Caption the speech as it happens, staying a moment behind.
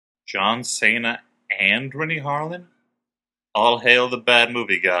John Cena and Rennie Harlan? All hail the bad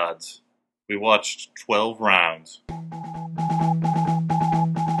movie gods. We watched 12 rounds.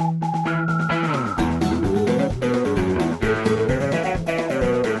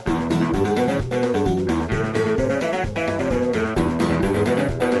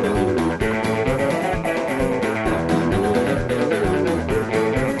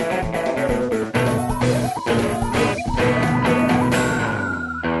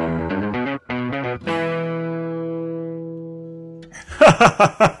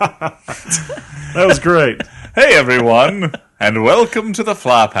 That was great. Hey everyone, and welcome to the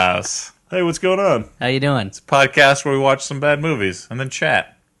Flophouse. Hey, what's going on? How you doing? It's a podcast where we watch some bad movies and then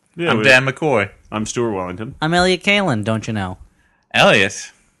chat. Yeah, I'm Dan McCoy. I'm Stuart Wellington. I'm Elliot Kalin, don't you know?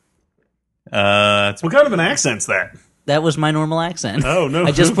 Elliot. It's What kind of an accent's that? That was my normal accent. Oh, no.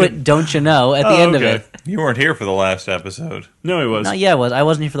 I just put "don't you know" at the end of it. You weren't here for the last episode. No, he was. No, yeah, it was. I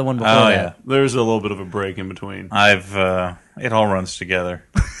wasn't here for the one before Oh, that. yeah. There's a little bit of a break in between. It all runs together.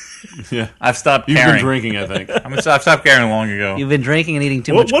 Yeah. I've stopped You've caring. been drinking, I think. I've stopped caring long ago. You've been drinking and eating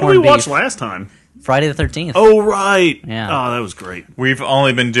too What much did we corned watch beef. last time? Friday the 13th. Oh, right. Yeah. Oh, that was great. We've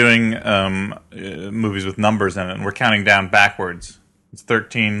only been doing movies with numbers in it, and we're counting down backwards. It's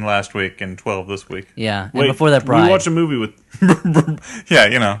 13 last week and 12 this week. Yeah, and Wait, before that, Bride. we watched a movie with...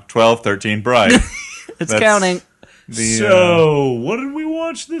 Yeah, 12, 13, Bride. It's That's counting. So, what did we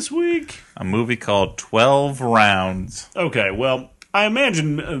watch this week? A movie called 12 Rounds. Okay, well, I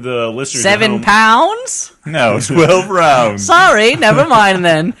imagine the listeners at 7 home... pounds? No, 12 Rounds. Sorry, never mind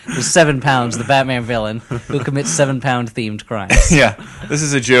then. It was 7 pounds, the Batman villain, who commits 7-pound themed crimes. Yeah, this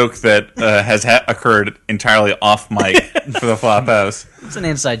is a joke that has occurred entirely off mic for the Flophouse. It's an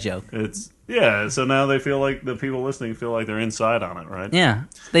inside joke. Yeah, so now they feel like the people listening feel like they're inside on it, right? Yeah.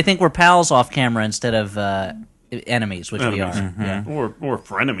 They think we're pals off camera instead of enemies, which we are. Enemies. Yeah. Or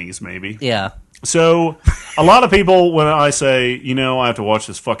frenemies, maybe. Yeah. So, a lot of people, when I say, I have to watch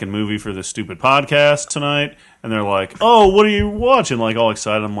this fucking movie for this stupid podcast tonight, and they're like, oh, what are you watching? Like, all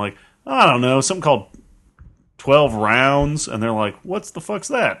excited. I'm like, I don't know, something called 12 Rounds. And they're like, what's the fuck's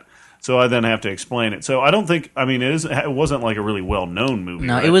that? So I then have to explain it. So I don't think, it wasn't like a really well-known movie.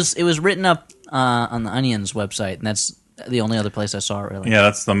 No, right? it was written up on the Onion's website, and that's the only other place I saw it, really. Yeah,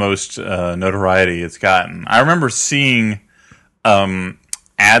 that's the most notoriety it's gotten. I remember seeing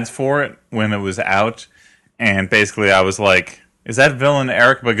ads for it when it was out, and basically I was like, is that villain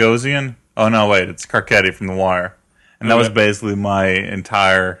Eric Bogosian? Oh, no, wait, it's Carcetti from The Wire. And that was basically my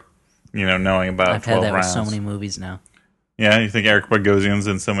entire, knowing about I've 12 had that Rounds. with so many movies now. Yeah, you think Eric Bogosian's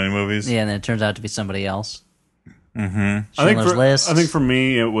in so many movies? Yeah, and then it turns out to be somebody else. Mm-hmm. Schindler's I think for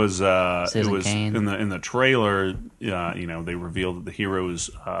me it was Citizen Kane. in the trailer. They revealed that the hero's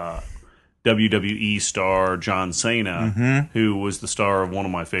WWE star John Cena, who was the star of one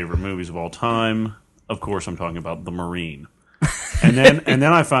of my favorite movies of all time. Of course, I'm talking about The Marine. and then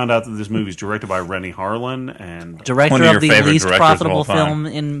I found out that this movie is directed by Rennie Harlan, and Director One of your of the favorite least directors profitable of all time. film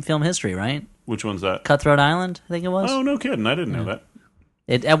in film history, right? which one's that? Cutthroat Island, I think it was. Oh, no kidding! I didn't know that.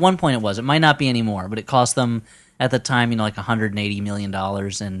 At one point it was. It might not be anymore, but it cost them at the time, like $180 million,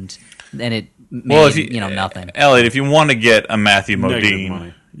 and it made nothing. Elliot, if you want to get a Matthew Negative Modine,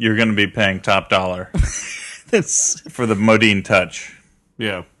 money. you're going to be paying top dollar It's, for the Modine touch.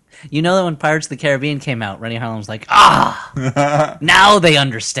 Yeah. you know that when Pirates of the Caribbean came out, Rennie Harlan was like, now they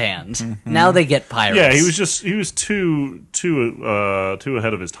understand. Now they get pirates. Yeah, he was too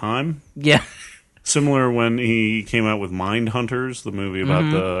ahead of his time. Yeah. Similar when he came out with Mind Hunters, the movie about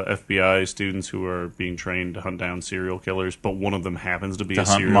the FBI students who are being trained to hunt down serial killers, but one of them happens to be To a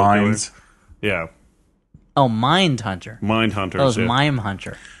hunt serial minds. killer. Yeah, Oh, Mind Hunter. Mind Hunters. That was yeah. Mime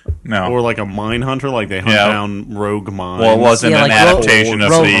Hunter. No. Or like a mine hunter, like they hunt Yeah. down rogue mines. Well, it wasn't Yeah, an like adaptation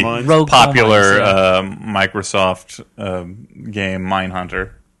of Rogue the Mines. Rogue popular Mines, Microsoft game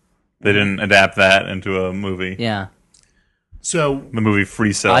Mindhunter. They didn't adapt that into a movie. Yeah. So The movie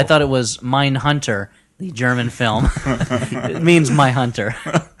Free Cell. I thought it was Mein Hunter, the German film. It means My Hunter.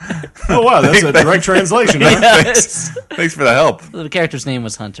 oh wow, that's a direct translation. Huh? Yes. Thanks for the help. The character's name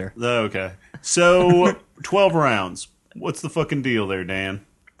was Hunter. Okay, so 12 rounds. What's the fucking deal there, Dan?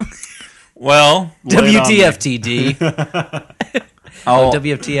 Well, Lay it on me. WTFTD. I'll,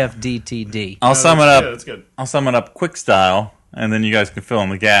 WTFDTD. I'll sum it up. Yeah, that's good. I'll sum it up quick style, and then you guys can fill in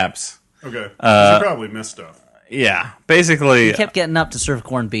the gaps. Okay, you probably missed stuff. Yeah, basically, He kept getting up to serve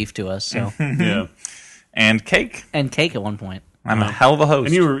corned beef to us, so Yeah. and cake. and cake at one point. I'm a hell of a host.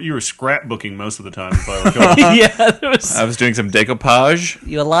 And you were scrapbooking most of the time, if I recall. Yeah, there was I was doing some decoupage.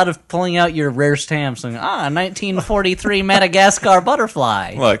 a lot of pulling out your rare stamps and 1943 Madagascar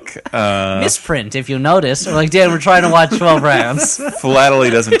butterfly. Look, Misprint, if you notice. We're like, Dan, we're trying to watch 12 rounds.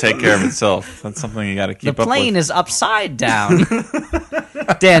 philately doesn't take care of itself. That's something you got to keep The up with. plane is upside down.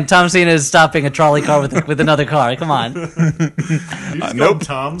 Dan, Tom Cena is stopping a trolley car with another car. Come on. You just Nope.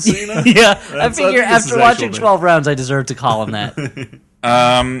 Tom Cena? Yeah, I I figure think this is after watching actual 12 rounds, I deserve to call him that.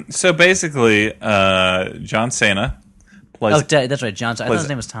 So basically, John Cena plays. That's right, Johnson. I thought Plays his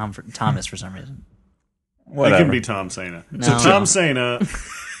name was Thomas for some reason. It Whatever. can be Tom Cena. No. So Tom Cena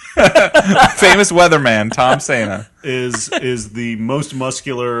Famous weatherman Tom Cena. is the most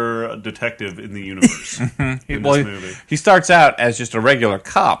muscular detective in the universe in this movie. He starts out as just a regular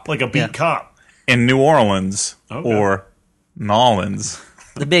cop Like a beat cop. in New Orleans Okay. or Nolans.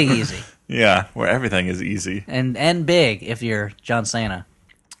 The Big Easy. Yeah, where everything is easy. And big if you're John Cena.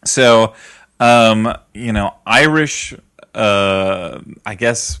 So, Irish, I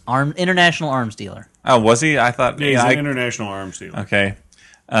guess. International arms dealer. Oh, was he? I thought. Yeah, he's yeah, an international arms dealer. okay.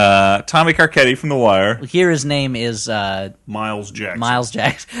 Tommy Carcetti from The Wire. Here his name is Miles Jackson. Miles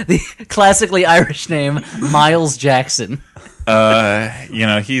Jackson. The classically Irish name, Miles Jackson.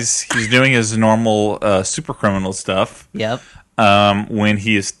 He's doing his normal super criminal stuff. Yep. When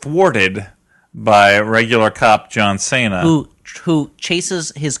he is thwarted by regular cop John Cena. Who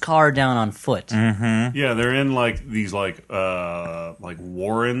chases his car down on foot. Yeah, they're in like these like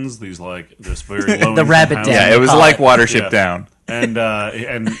warrens. These like this very low The rabbit housing. den. Yeah, it was call like it. Watership Yeah. Down.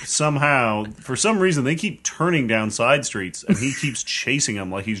 And somehow, for some reason, they keep turning down side streets, and he keeps chasing them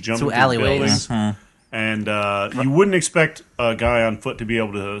like he's jumping Through through alleyways. buildings. And you wouldn't expect a guy on foot to be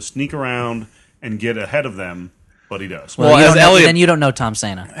able to sneak around and get ahead of them, but he does. Well, You as don't know- Elliot- then you don't know Tom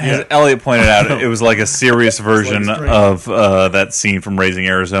Cena. As Elliot pointed out, it was like a serious version Like a of that scene from Raising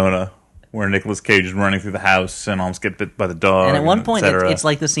Arizona, where Nicolas Cage is running through the house and almost get bit by the dog. And at one point, et cetera. it's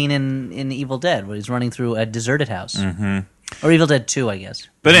like the scene in Evil Dead where he's running through a deserted house. Mm-hmm. Or Evil Dead 2, I guess.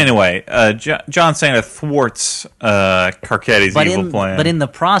 But anyway, John Cena thwarts Carcetti's evil plan. But in the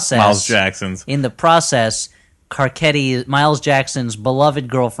process, Miles Jackson's. In the process, Miles Jackson's beloved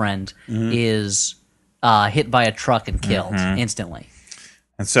girlfriend is hit by a truck and killed instantly.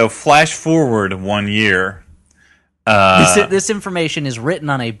 And so, flash forward 1 year. This information is written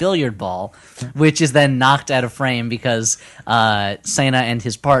on a billiard ball, which is then knocked out of frame because Cena and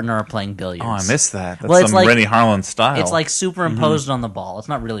his partner are playing billiards. Oh, I missed that. That's Well, it's some like- Rennie Harlan style. It's like superimposed on the ball. It's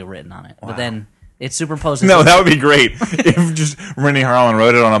not really written on it, but then it's superimposed. No, that would be great if just Rennie Harlan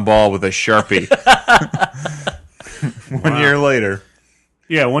wrote it on a ball with a Sharpie. 1 year later.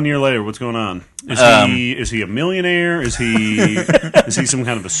 Yeah, 1 year later, what's going on? Is he a millionaire? Is he some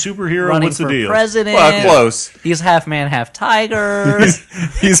kind of a superhero? running What's the for deal? president. Well, close. He's half man, half tiger.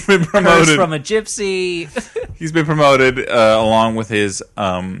 He's been Curse promoted. from a gypsy. He's been promoted along with his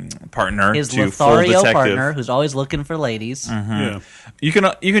partner His to full Lothario detective. partner, who's always looking for ladies. Yeah. You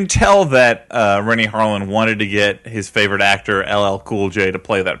can tell that Rennie Harlan wanted to get his favorite actor LL Cool J to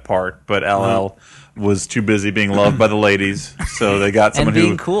play that part, but LL was too busy being loved by the ladies, so they got someone being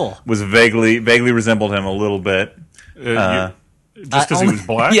who cool. was vaguely resembled him a little bit. Just because he was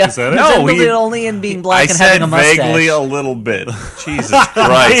black? Yeah, Is that it? No, resembled he- it only in being black I and said having a mustache. vaguely a little bit. Jesus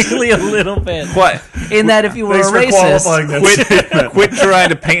Christ! Vaguely a little bit. What? In that, if you were Thanks a for racist, qualifying that. Quit trying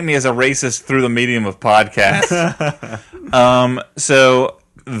to paint me as a racist through the medium of podcasts. So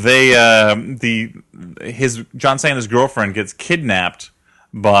John Cena's girlfriend gets kidnapped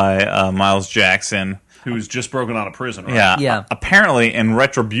by Miles Jackson. Who's just broken out of prison, right? Yeah. Apparently, in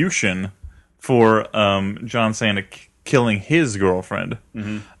retribution for John Cena killing his girlfriend.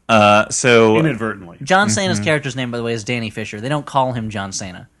 So Inadvertently. John Cena's character's name, by the way, is Danny Fisher. They don't call him John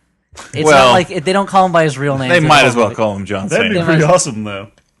Cena. It's Well, not like they don't call him by his real name. they for the might whole as well movie. call him John That'd be Cena. pretty awesome,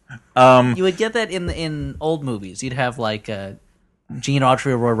 though. You would get that in old movies. You'd have like Gene Autry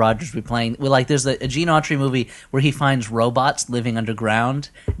or Roy Rogers be playing. Well, like there's a Gene Autry movie where he finds robots living underground,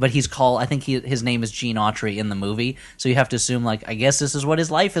 but I think his name is Gene Autry in the movie. So you have to assume like I guess this is what his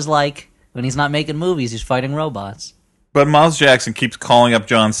life is like when he's not making movies. He's fighting robots. But Miles Jackson keeps calling up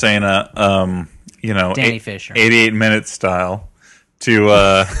John Cena, Danny Fisher. 88 Minutes style,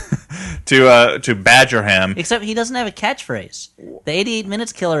 to badger him. Except he doesn't have a catchphrase. The 88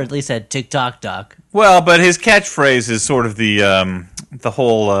 Minutes Killer at least had "Tick Tock Doc." Well, but his catchphrase is sort of the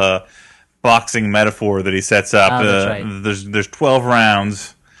whole boxing metaphor that he sets up. Oh, that's right. There's 12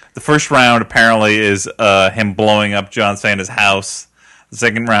 rounds. The first round apparently is him blowing up John Cena's house. The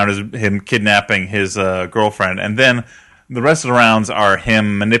second round is him kidnapping his girlfriend, and then the rest of the rounds are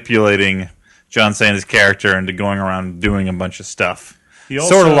him manipulating John Cena's character into going around doing a bunch of stuff. He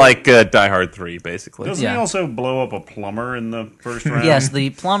also- Sort of like Die Hard 3, basically. Doesn't Yeah. he also blow up a plumber in the first round? Yes, the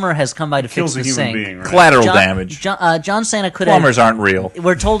plumber has come by to Kills fix a the human sink. being, right? Collateral damage. John Cena could Plumbers have. aren't real.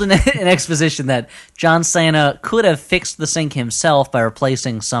 We're told in an exposition that John Cena could have fixed the sink himself by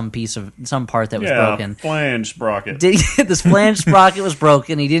replacing some part that was broken. flange sprocket. This flange sprocket was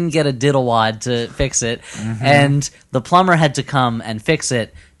broken. He didn't get a diddlewad to fix it, and the plumber had to come and fix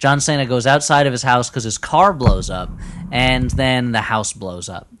it. John Cena goes outside of his house because his car blows up, and then the house blows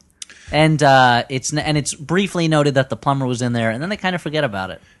up. And it's briefly noted that the plumber was in there, and then they kind of forget about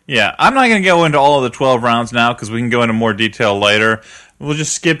it. Yeah, I'm not going to go into all of the 12 rounds now because we can go into more detail later. We'll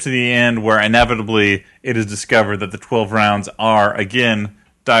just skip to the end where inevitably it is discovered that the 12 rounds are, again,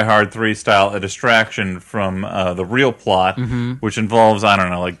 Die Hard 3 style, a distraction from the real plot, which involves, I don't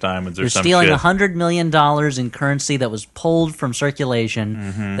know, like diamonds or They're some stealing shit. $100 million in currency that was pulled from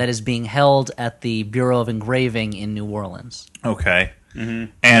circulation that is being held at the Bureau of Engraving in New Orleans. Okay.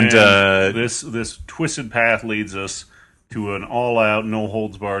 And this twisted path leads us to an all-out,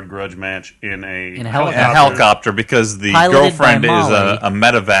 no-holds-barred grudge match in a In a a helicopter. helicopter because the Piloted girlfriend by is Molly. a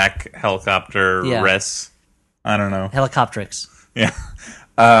medevac helicopter Yeah. res. I don't know. Helicoptrix. Yeah.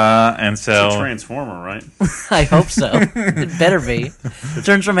 And It's so a transformer, right? I hope so. It better be.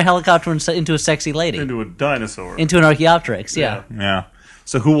 Turns from a helicopter into a sexy lady. Into a dinosaur. Into an Archaeopteryx, yeah. yeah.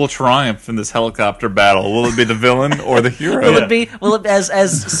 So who will triumph in this helicopter battle? Will it be the villain or the hero? Will it be? Will it,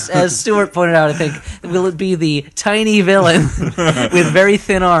 as Stuart pointed out, I think, will it be the tiny villain with very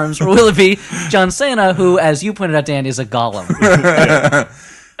thin arms, or will it be John Cena, who, as you pointed out, Dan, is a golem?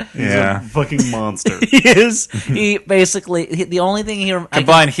 Yeah. Fucking monster. He is. He basically the only thing here.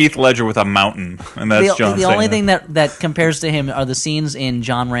 Combine Heath Ledger with a mountain, and that's John the Cena. only thing that compares to him are the scenes in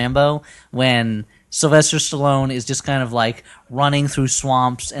John Rambo when Sylvester Stallone is just kind of like running through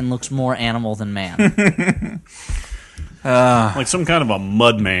swamps and looks more animal than man. Like some kind of a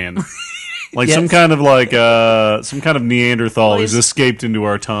mud man. Like Yes. some kind of Neanderthal who's escaped into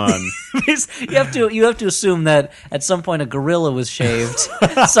our time. you have to assume that at some point a gorilla was shaved,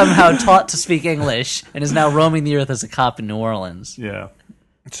 somehow taught to speak English, and is now roaming the earth as a cop in New Orleans. Yeah.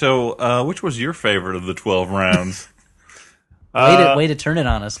 So, which was your favorite of the 12 rounds? Way to turn it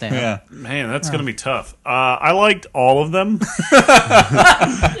on us, Dan. Yeah. Man, that's going to be tough. I liked all of them.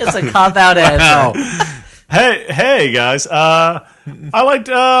 It's a cop out answer. Hey, guys. I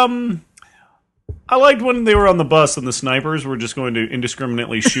liked when they were on the bus and the snipers were just going to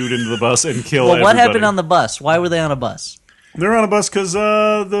indiscriminately shoot into the bus and kill Well, what everybody. happened on the bus? Why were they on a bus? They're on a bus because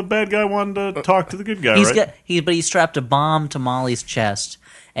the bad guy wanted to talk to the good guy, right? But he strapped a bomb to Molly's chest,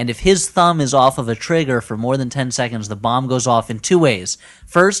 and if his thumb is off of a trigger for more than 10 seconds, the bomb goes off in two ways.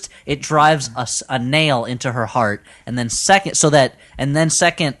 First, it drives a nail into her heart, and then second,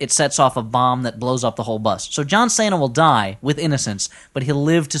 it sets off a bomb that blows up the whole bus. So John Cena will die with innocence, but he'll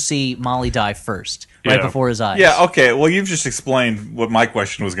live to see Molly die first, right Yeah. before his eyes. Yeah, okay. Well, you've just explained what my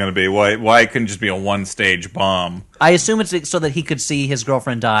question was going to be. Why it couldn't just be a one-stage bomb? I assume it's so that he could see his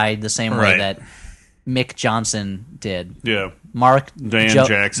girlfriend die the same way Right. that Mick Johnson did. Yeah. Mark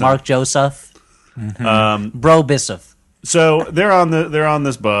Jackson. Mark Joseph, Bro Bissef. So they're on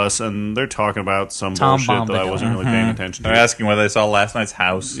this bus and they're talking about some Tom bullshit that I Bombadil. wasn't really paying attention They're to. asking whether they saw last night's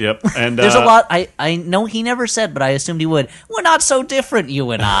house. Yep. And There's a lot. I know he never said, but I assumed he would. We're not so different,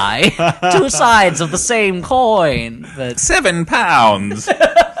 you and I. Two sides of the same coin. But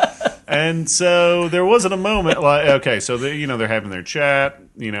 £7. And so there wasn't a moment like, okay, so they're having their chat,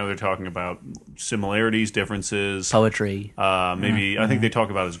 they're talking about similarities, differences. poetry. Maybe I think they talk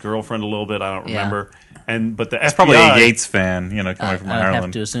about his girlfriend a little bit. I don't Yeah. remember. But the FBI, Probably a Yates fan, coming from I have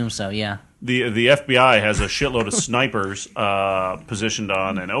Ireland. to assume so. Yeah. the FBI has a shitload of snipers positioned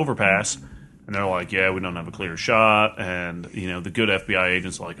on an overpass, and they're like, yeah, we don't have a clear shot. And the good FBI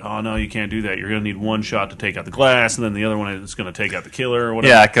agent's like, oh no, you can't do that. You're going to need one shot to take out the glass, and then the other one is going to take out the killer or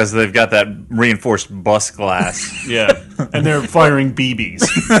whatever. Yeah, because they've got that reinforced bus glass. Yeah, and they're firing BBs.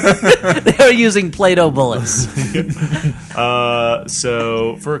 They're using Play-Doh bullets.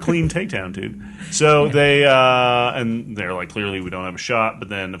 So for a clean takedown, dude. So they and they're like, clearly we don't have a shot. But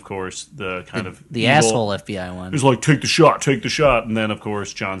then, of course, the kind of The evil- asshole FBI one. He's like, take the shot. And then, of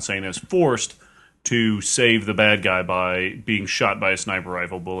course, John Cena is forced to save the bad guy by being shot by a sniper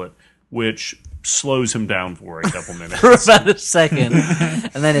rifle bullet, which slows him down for a couple minutes. For about a second.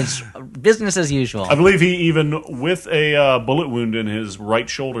 And then it's business as usual. I believe he even, with a bullet wound in his right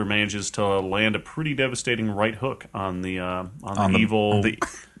shoulder, manages to land a pretty devastating right hook on the evil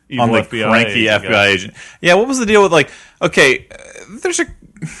FBI cranky agent FBI agent. Yeah, what was the deal with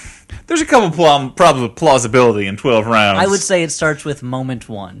there's There's a couple problems with plausibility in 12 rounds. I would say it starts with moment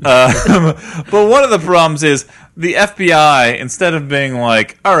one. But one of the problems is the FBI, instead of being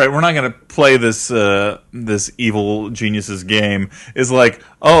like, all right, we're not going to play this this evil genius's game, is like,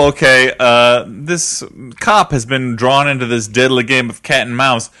 oh, okay, this cop has been drawn into this deadly game of cat and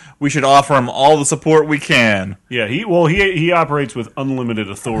mouse. We should offer him all the support we can. Yeah, he operates with unlimited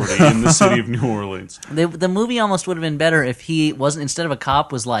authority in the city of New Orleans. The movie almost would have been better if he wasn't, instead of a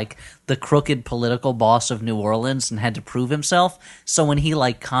cop, was like the crooked political boss of New Orleans and had to prove himself. So when he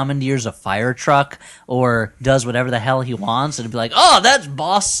like commandeers a fire truck or does whatever the hell he wants, it'd be like, oh, that's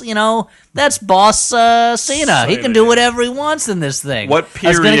boss, that's boss Cena. He can do whatever he wants in this thing. What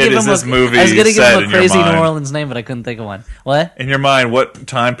period is this movie I was going to give set him in a your crazy New mind? Orleans name, but I couldn't think of one. What? In your mind, what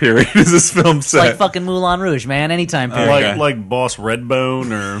time period is this film set? Like fucking Moulin Rouge, man. Anytime period. Okay. Like Boss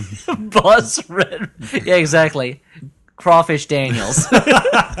Redbone or Boss Red. Yeah, exactly. Crawfish Daniels.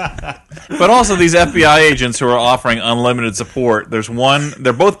 But also these FBI agents who are offering unlimited support. There's one,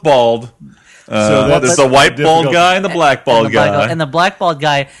 they're both bald. There's the white bald guy and the black bald guy. And the black bald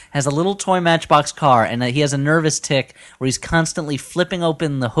guy has a little toy Matchbox car, and he has a nervous tick where he's constantly flipping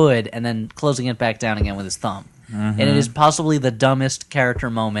open the hood and then closing it back down again with his thumb. And it is possibly the dumbest character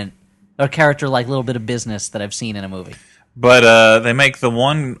moment, or character like little bit of business that I've seen in a movie. But they make the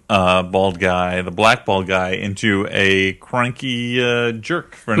one bald guy, the black bald guy, into a cranky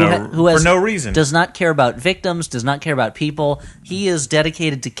jerk for no reason. Does not care about victims, does not care about people. He is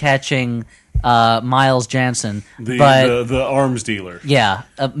dedicated to catching Miles Jansen, the arms dealer. Yeah,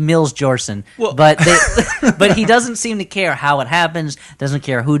 Mills Jorson. Well- But he doesn't seem to care how it happens. Doesn't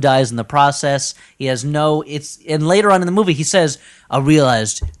care who dies in the process. He has no. And later on in the movie, he says, "I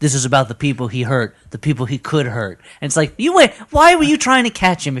realized this is about the people he hurt, the people he could hurt." And it's like, why were you trying to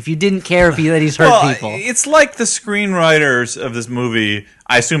catch him if you didn't care that he's hurt people? It's like the screenwriters of this movie.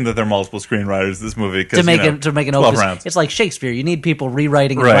 I assume that there are multiple screenwriters of this movie To make an 12 opus. rounds. It's like Shakespeare. You need people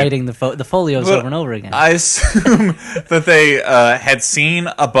rewriting and Right. writing the folios But over and over again. I assume that they had seen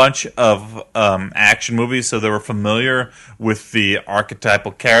a bunch of action movies, so they were familiar with the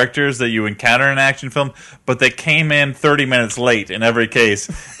archetypal characters that you encounter in an action film, but they came in 30 minutes late in every case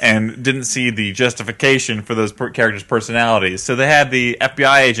and didn't see the justification for those characters' personalities. So they had the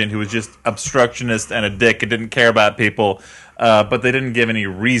FBI agent who was just obstructionist and a dick and didn't care about people, but they didn't give any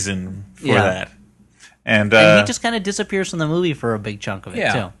reason for that. And he just kind of disappears from the movie for a big chunk of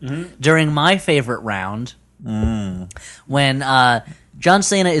it, too. Mm-hmm. During my favorite round, when John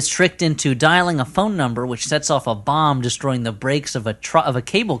Cena is tricked into dialing a phone number which sets off a bomb, destroying the brakes of a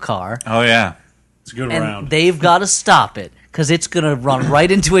cable car, oh yeah, It's a good and round. they've got to stop it because it's going to run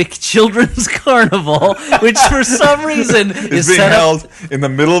right into a children's carnival, which for some reason is is being set up held in the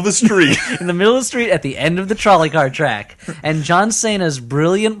middle of the street. in the middle of the street at the end of the trolley car track. And John Cena's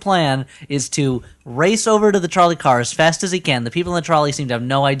brilliant plan is to race over to the trolley car as fast as he can. The people in the trolley seem to have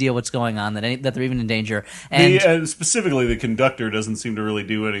no idea what's going on, that they're even in danger. And Specifically, the conductor doesn't seem to really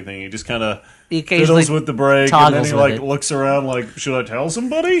do anything. He just kind of he occasionally fiddles with the brake, and then toggles he with it. looks around like, should I tell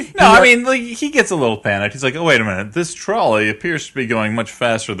somebody? No, I mean, like, he gets a little panicked. He's like, oh, wait a minute. This trolley appears to be going much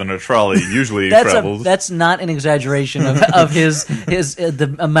faster than a trolley usually travels. That's not an exaggeration of his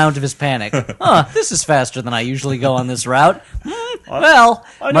the amount of his panic. This is faster than I usually go on this route. Well,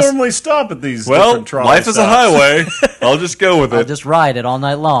 I normally stop at these Well, different trolley life is a stops. highway. I'll just go with I'll it. just ride it all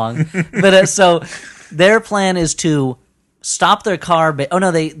night long. But so their plan is to stop their car.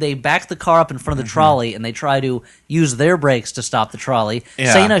 They back the car up in front of the trolley, and they try to use their brakes to stop the trolley.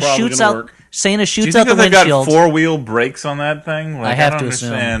 Yeah, Cena probably shoots gonna out. work. Cena Do you shoots think out the that they've got windshield. four-wheel brakes on that thing? Like, I have don't to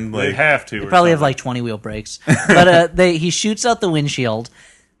assume. understand. They Like, have to. They or probably have something. like 20-wheel brakes. But he shoots out the windshield,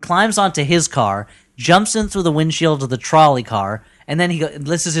 climbs onto his car, jumps in through the windshield of the trolley car, and then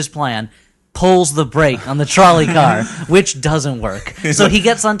this is his plan, pulls the brake on the trolley car, which doesn't work. So he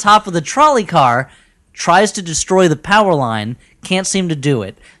gets on top of the trolley car, tries to destroy the power line, can't seem to do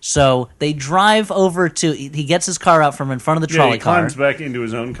it. So they drive over to, he gets his car out from in front of the trolley he car. climbs back into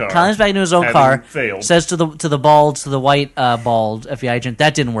his own car. Climbs back into his own having car. failed. Says to the white bald FBI agent,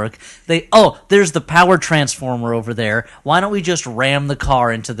 that didn't work. There's the power transformer over there. Why don't we just ram the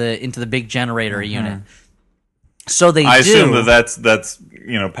car into the big generator unit? So they I do. assume that's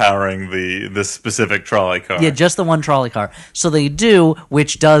powering this specific trolley car. Yeah, just the one trolley car. So they do,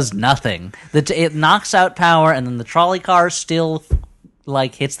 which does nothing. It knocks out power, and then the trolley car still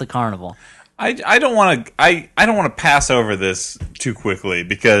hits the carnival. I don't want to pass over this too quickly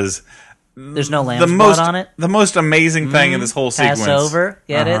because There's no lamb's blood on it. The most amazing thing in this whole sequence. Passover,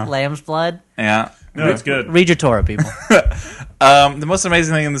 get it? Lamb's blood. Yeah. No, it's good. Read your Torah, people. The most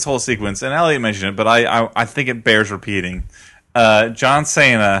amazing thing in this whole sequence, and Elliot mentioned it, but I think it bears repeating. John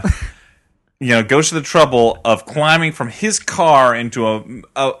Cena goes to the trouble of climbing from his car into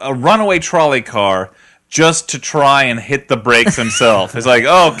a runaway trolley car just to try and hit the brakes himself. It's like,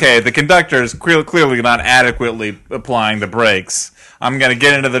 oh, okay, the conductor is clearly not adequately applying the brakes. I'm going to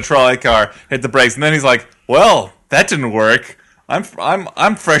get into the trolley car, hit the brakes, and then he's like, well, that didn't work.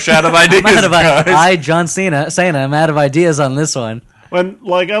 I'm fresh out of ideas, guys. John Cena, I'm out of ideas on this one. When,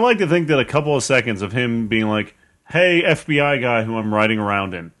 I like to think that a couple of seconds of him being like, hey, FBI guy who I'm riding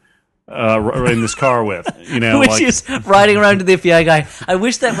around in this car with, Which is riding around to the FBI guy. I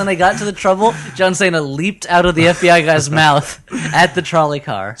wish that when they got into the trouble, John Cena leaped out of the FBI guy's mouth at the trolley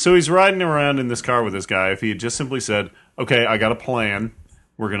car. So he's riding around in this car with this guy. If he had just simply said, okay, I got a plan.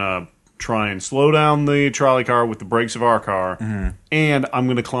 We're going to try and slow down the trolley car with the brakes of our car, and I'm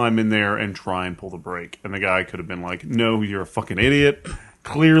going to climb in there and try and pull the brake. And the guy could have been like, no, you're a fucking idiot.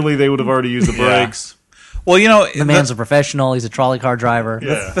 Clearly, they would have already used the brakes. Well, the man's a professional. He's a trolley car driver.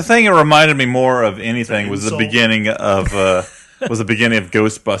 Yeah. The thing that reminded me more of anything was the beginning of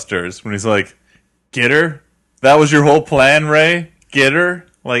Ghostbusters when he's like, "Get her? That was your whole plan, Ray? Get her?"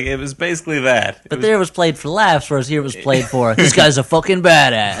 Like it was basically that. But there it was played for laughs, whereas here it was played for this guy's a fucking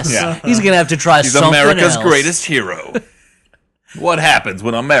badass. Yeah. He's gonna have to try He's something America's else. greatest hero. What happens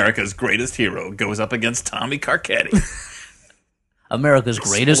when America's greatest hero goes up against Tommy Carcetti? America's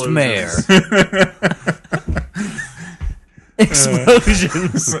greatest mayor.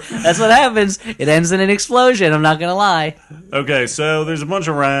 Explosions. That's what happens. It ends in an explosion. I'm not going to lie. Okay, so there's a bunch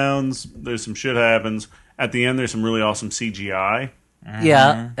of rounds. There's some shit happens. At the end, there's some really awesome CGI.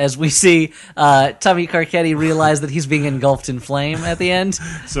 Yeah, as we see Tommy Carcetti realize that he's being engulfed in flame at the end.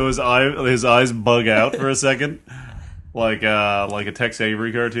 So his eyes bug out for a second, like a Tex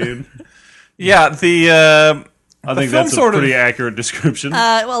Avery cartoon. Yeah, I think film that's a sort of- pretty accurate description.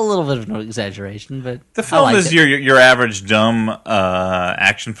 Well, a little bit of an exaggeration, but the film I liked is it. your average dumb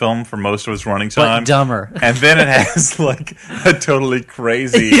action film for most of its running time. But dumber. And then it has like a totally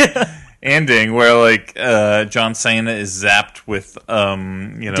crazy ending where like John Cena is zapped with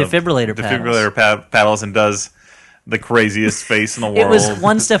Defibrillator paddles and does the craziest face in the world. It was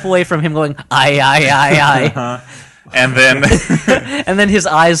one step away from him going, I. And then And then his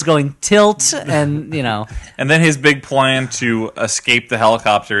eyes going tilt, and and then his big plan to escape the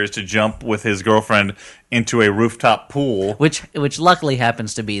helicopter is to jump with his girlfriend into a rooftop pool. which luckily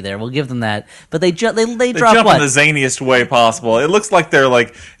happens to be there. We'll give them that. But they drop They what? jump in the zaniest way possible. It looks like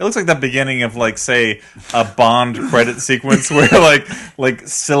the beginning of like say a Bond credit sequence where like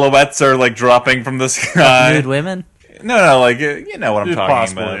silhouettes are like dropping from the sky. Nude women. No, like you know what I'm talking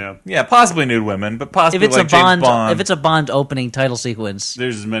Possibly, about. Yeah, possibly nude women, but possibly If it's like a Bond, James Bond. if it's a Bond opening title sequence,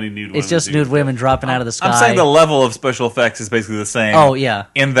 There's as many nude women. it's just as you nude can women dropping out of the sky. I'm saying the level of special effects is basically the same. Oh, yeah.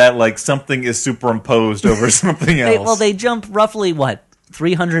 In that like something is superimposed over something else. They jump roughly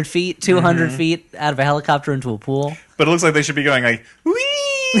 300 feet, 200 feet out of a helicopter into a pool. But it looks like they should be going like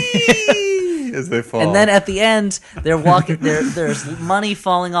wee as they fall. And then at the end, they're walking. There's money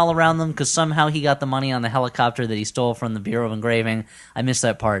falling all around them because somehow he got the money on the helicopter that he stole from the Bureau of Engraving. I missed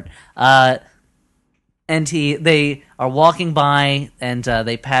that part. And they are walking by, and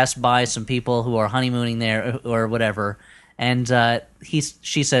they pass by some people who are honeymooning there or whatever. And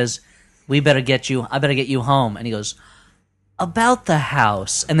she says, "I better get you home." And he goes, "About the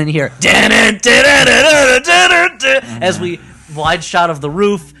house." And then you hear as we wide shot of the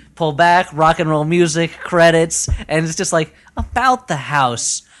roof. Pull back, rock and roll music, credits, and it's just like, about the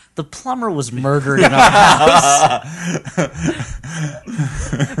house. The plumber was murdered in our house.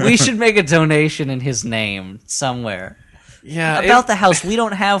 We should make a donation in his name somewhere. yeah, About the house, we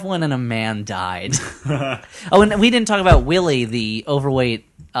don't have one, and a man died. Oh, and we didn't talk about Willie, the overweight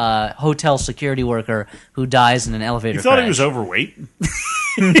hotel security worker who dies in an elevator You thought crash. he was overweight?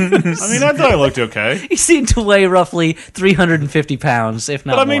 I mean, I thought he looked okay. He seemed to weigh roughly 350 pounds, if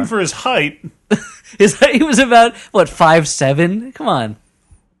not But I more. mean, for his height, He was about, 5'7"? Come on.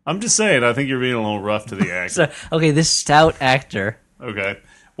 I'm just saying, I think you're being a little rough to the actor. So, okay, this stout actor. Okay.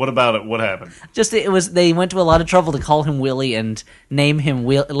 What about it? What happened? They went to a lot of trouble to call him Willie and name him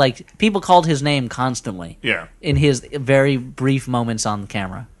Will. Like, people called his name constantly. Yeah. In his very brief moments on the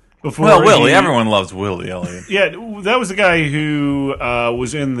camera. Before well, Willie. Everyone loves Willie Elliott. Yeah, that was the guy who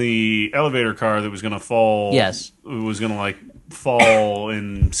was in the elevator car that was going to fall. Yes. Who was going to, fall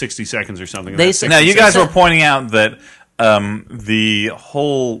in 60 seconds or something. They That's said- Now, 60 you guys seconds. were pointing out that the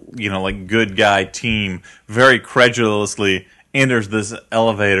whole, good guy team very credulously enters this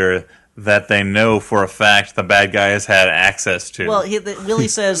elevator that they know for a fact the bad guy has had access to. Well, Willie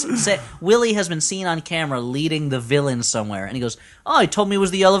Willie has been seen on camera leading the villain somewhere, and he goes, "Oh, he told me it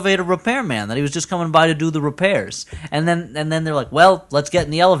was the elevator repairman, that he was just coming by to do the repairs." And then they're like, "Well, let's get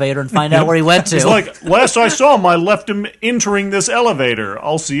in the elevator and find out where he went to." He's like, last I saw him, I left him entering this elevator.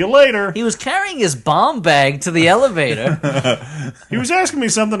 I'll see you later. He was carrying his bomb bag to the elevator. He was asking me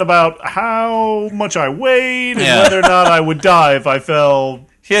something about how much I weighed and Yeah. whether or not I would die if I fell.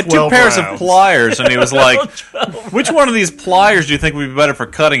 he had 2 12 pairs of rounds. pliers, and he was like, which one of these pliers do you think would be better for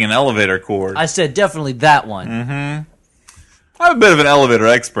cutting an elevator cord? I said, definitely that one. I'm a bit of an elevator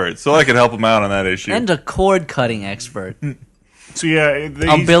expert, so I could help him out on that issue. And a cord cutting expert. So yeah,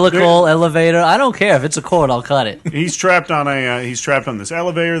 Umbilical elevator. I don't care if it's a cord. I'll cut it He's trapped on he's trapped on this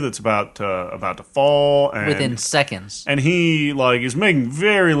elevator that's about to fall, and within seconds. and he is making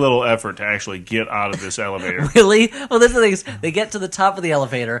very little effort to actually get out of this elevator. Really? Well, that's the thing is, they get to the top of the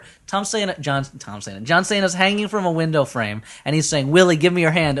elevator. John Cena's hanging from a window frame, and he's saying, "Willie, give me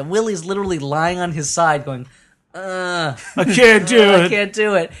your hand." And Willie's literally lying on his side, going, I can't do I it. can't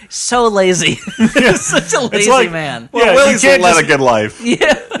do it. So lazy. Such a lazy like- man. well, Yeah, Willie's you can't led just- a good life.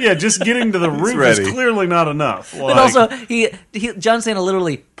 Yeah. Yeah, just getting to the roof is ready. clearly not enough. But also, John Cena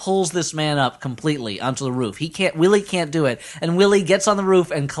literally pulls this man up completely onto the roof. Willie can't do it. And Willie gets on the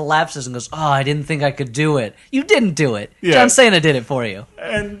roof and collapses and goes, "Oh, I didn't think I could do it." You didn't do it. Yeah. John Cena did it for you.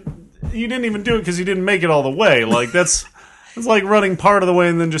 and you didn't even do it because you didn't make it all the way. That's it's like running part of the way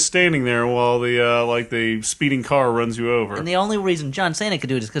and then just standing there while the speeding car runs you over. And the only reason John Cena could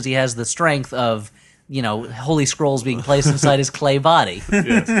do it is because he has the strength of, holy scrolls being placed inside his clay body.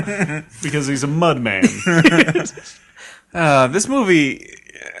 Yes. Because he's a mud man. This movie,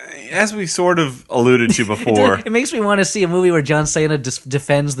 as we sort of alluded to before, It makes me want to see a movie where John Cena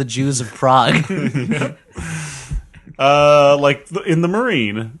defends the Jews of Prague. In the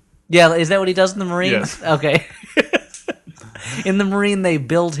Marine. Yeah, is that what he does in the Marine? Yes. Okay. In the Marine, they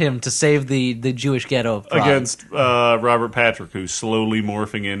build him to save the Jewish ghetto of Prague. Against Robert Patrick, who's slowly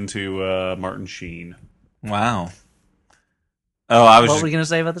morphing into Martin Sheen. wow. Oh, I was What just were we going to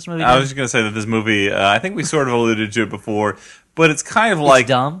say about this movie? I was just going to say that this movie, I think we sort of alluded to it before, but it's kind of like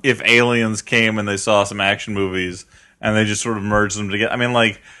dumb. if aliens came and they saw some action movies and they just sort of merged them together. I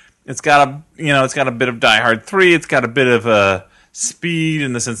mean, it's got a bit of Die Hard 3, it's got a bit of Speed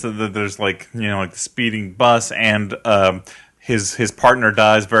in the sense that there's the speeding bus, and his partner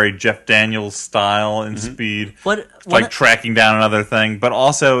dies very Jeff Daniels style in Speed. Tracking down another thing, but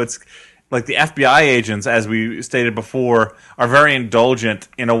also it's like the FBI agents, as we stated before, are very indulgent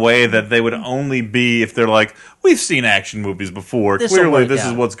in a way that they would only be if they're like, we've seen action movies before. This'll Clearly, work this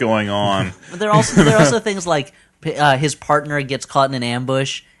is out. what's going on. But there are also things like his partner gets caught in an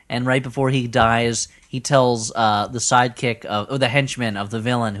ambush, and right before he dies, he tells the sidekick or the henchman of the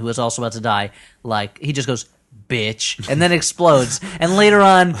villain who is also about to die, he just goes, "Bitch," and then explodes. And later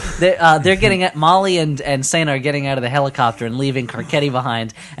on, they're getting at Molly and Sana are getting out of the helicopter and leaving Carcetti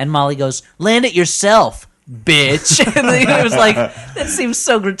behind. And Molly goes, "Land it yourself, bitch." And it was like, that seems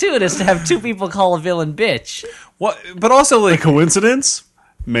so gratuitous to have 2 people call a villain bitch. What? But also, Coincidence?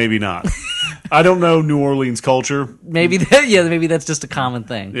 Maybe not. I don't know New Orleans culture. Maybe maybe that's just a common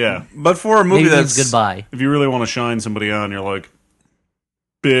thing. Yeah. but for a movie Maybe it that's means goodbye. If you really want to shine somebody on, you're like,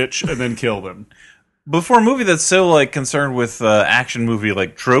 bitch, and then kill them. But for a movie that's so concerned with action movie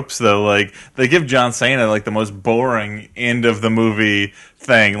tropes, though, they give John Cena the most boring end of the movie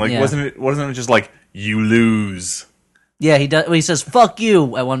thing. Yeah. Wasn't it just you lose? Yeah, he does. Well, he says "fuck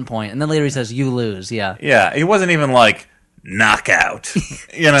you" at one point, and then later he says "you lose." Yeah, Yeah, he wasn't even knockout.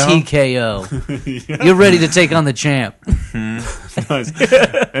 TKO. You're ready to take on the champ. Nice.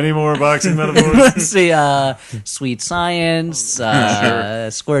 Any more boxing metaphors? Let's see. Sweet Science.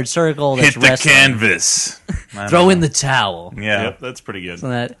 Squared Circle. That's Hit the wrestling. canvas. Throw in the towel. Yeah. Yep, that's pretty good.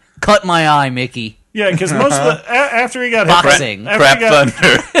 That cut my eye, Mickey. Yeah, because most of the after he got Boxing. hit, Crap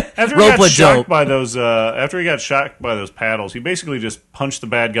thunder. after he got Rope-a-dope. shocked by those paddles, he basically just punched the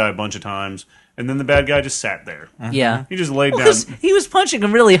bad guy a bunch of times, and then the bad guy just sat there. Yeah. He just laid down. Because he was punching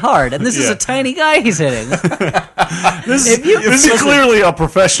him really hard, and this is Yeah. a tiny guy he's hitting. This Listen, is clearly a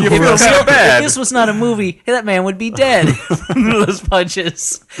professional feel wrestler. so bad. If this was not a movie, that man would be dead from those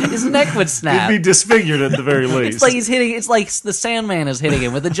punches. His neck would snap. He'd be disfigured at the very least. It's like he's hitting. It's like the Sandman is hitting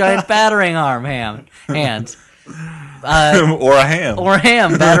him with a giant battering arm hand, Or a ham. or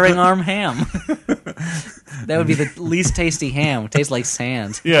ham, battering arm ham. That would be the least tasty ham. It tastes like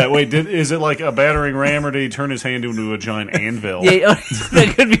sand. Yeah, wait, is it like a battering ram, or did he turn his hand into a giant anvil? Yeah,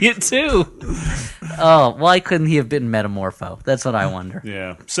 that could be it too. Oh, why couldn't he have been Metamorpho? That's what I wonder.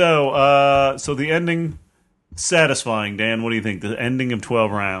 Yeah. So the ending satisfying. Dan, what do you think? The ending of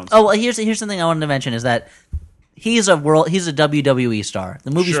 12 rounds. Oh, well, here's something I wanted to mention is that he's a WWE star.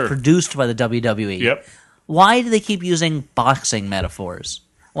 The movie's Sure. produced by the WWE. Yep. Why do they keep using boxing metaphors?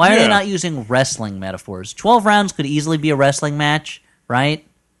 Why are Yeah. they not using wrestling metaphors? 12 rounds could easily be a wrestling match, right?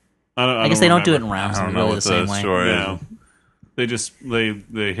 I guess they don't do it in rounds. I don't in know really what the same the way. story is. No. They just they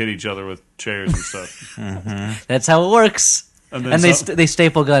hit each other with chairs and stuff. That's how it works. And And they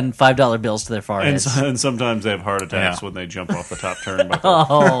staple gun $5 bills to their and, foreheads. and sometimes they have heart attacks Yeah. when they jump off the top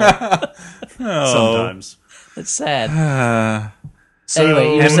turnbuckle. Oh, Sometimes. that's sad. So,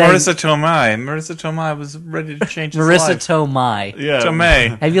 Anyway, you're And saying- Marissa Tomei was ready to change his Marissa life. Tomei. yeah.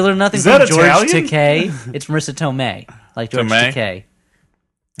 Tomei. Have you learned nothing Is from that George Italian? Takei? It's Marissa Tomei. Like George Tomei? Takei.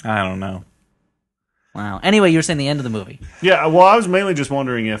 I don't know. Wow. Anyway, you were saying the end of the movie. Yeah, well, I was mainly just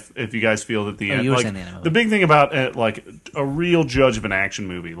wondering if you guys feel that the Oh, end, you were like, saying the end of it. the big thing about like a real judge of an action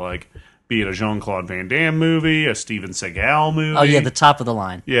movie, like be it a Jean-Claude Van Damme movie, a Steven Seagal movie. Oh, yeah, the top of the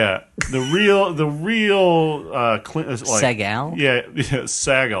line. yeah, the real Clint, like, Seagal? Yeah,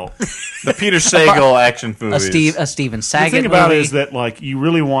 Seagal. The Peter Sagal action A movies. Steven The Saget thing about movie. it is that like you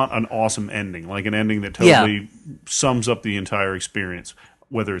really want an awesome ending, like an ending that totally sums up the entire experience.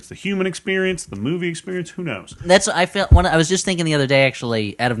 Whether it's the human experience, the movie experience, who knows? That's I was just thinking the other day,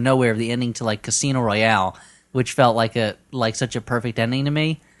 actually, out of nowhere, of the ending to like Casino Royale, which felt like such a perfect ending to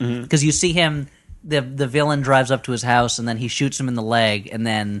me. Because you see him, the villain drives up to his house, and then he shoots him in the leg, and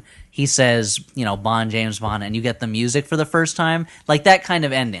then he says, Bond, James Bond, and you get the music for the first time, like that kind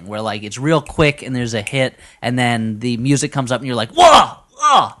of ending where like it's real quick and there's a hit, and then the music comes up, and you're like, whoa,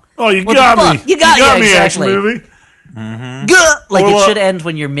 Oh, you What got the me! fuck? You got- yeah, me, exactly. action movie. like Or, it should end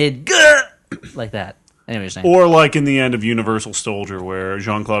when you're mid, like that. Anyway, you're saying. Or like in the end of Universal Soldier, where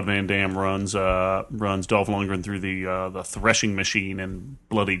Jean-Claude Van Damme runs Dolph Lundgren through the threshing machine, and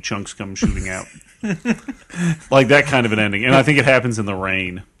bloody chunks come shooting out, like that kind of an ending. And I think it happens in the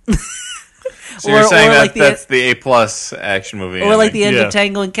rain. So you're Or- saying or that like the- that's the A+ action movie. Or like the end Yeah. of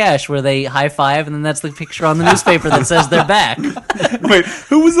Tango and Cash, where they high five, and then that's the picture on the newspaper that says they're back. Wait,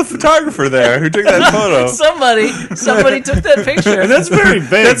 who was the photographer there? Who took that photo? Somebody took that picture. And that's very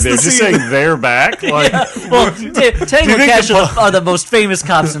vague. That's They're the just scene. saying they're back. Like, Well, Tango and think Cash the are the most famous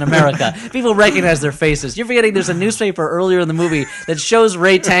cops in America. People recognize their faces. You're forgetting there's a newspaper earlier in the movie that shows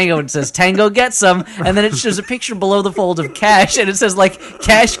Ray Tango and says Tango gets some, and then it shows a picture below the fold of Cash, and it says like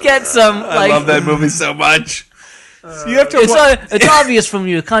Cash gets some. I love that movie so much. So you have to. It's obvious from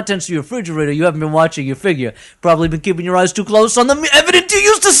your contents of your refrigerator you haven't been watching your figure. Probably been keeping your eyes too close on the evidence you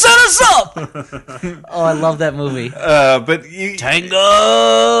used to set us up. Oh, I love that movie. But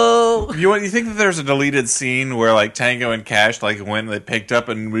Tango. you think that there's a deleted scene where like Tango and Cash like went and they picked up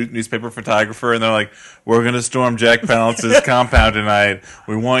a newspaper photographer and they're like, "We're gonna storm Jack Palance's compound tonight.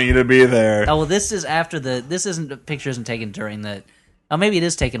 We want you to be there." Oh well, this is after the picture isn't taken during the. Oh, maybe it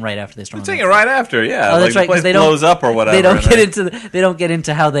is taken right after they storm. Take it right after, yeah. Oh, that's like, right. the place They don't blows up or whatever. They don't and get then- into. They don't get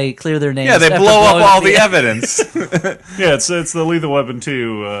into how they clear their names. Yeah, they after blow up blowing all the evidence. yeah, it's the Lethal Weapon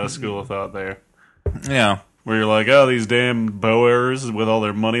 2 school of thought there, Yeah. where you're like, oh, these damn Boers with all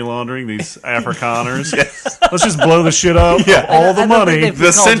their money laundering, these Afrikaners. Let's just blow the shit up. Yeah. All the I don't think money. they've- The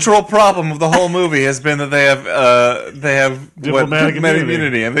called- central problem of the whole movie has been that they have Diplomatic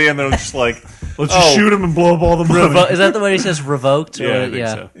immunity. and they're just like, Let's just shoot them and blow up all the money. Is that the way he says revoked? Yeah, Or- I think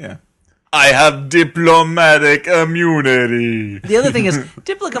so. yeah, I have diplomatic immunity. The other thing is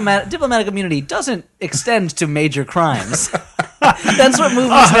diplomatic immunity doesn't extend to major crimes. That's what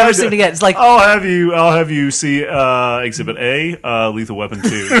movies never seem to get. It's like I'll have you see Exhibit A, Lethal Weapon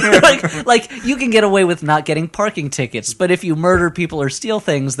 2. like you can get away with not getting parking tickets, but if you murder people or steal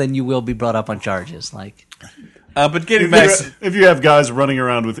things, then you will be brought up on charges. Like But getting back, If you have guys running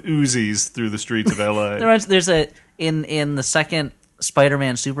around with Uzis through the streets of LA. there's a in the second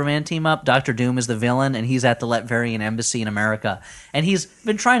Spider-Man Superman team up, Doctor Doom is the villain, and he's at the Latverian embassy in America, and he's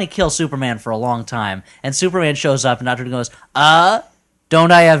been trying to kill Superman for a long time. And Superman shows up, and Doctor Doom goes,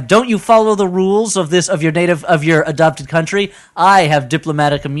 Don't you follow the rules of your adopted country? I have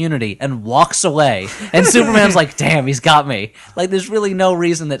diplomatic immunity," and walks away. And Superman's like, "Damn, he's got me." Like, there's really no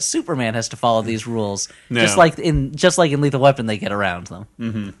reason that Superman has to follow these rules. No. Just like in Lethal Weapon, they get around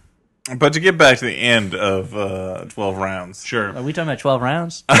them. but to get back to the end of 12 rounds. Sure. Are we talking about 12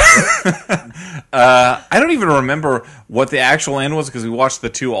 rounds? I don't even remember what the actual end was because we watched the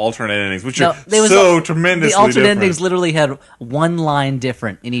two alternate endings, which are there was so tremendously The alternate different. endings literally had one line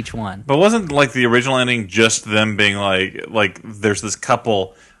different in each one. But wasn't like the original ending just them being like there's this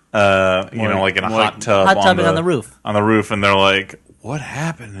couple, like in a hot tub, Hot tubbing on the roof. and they're like, "What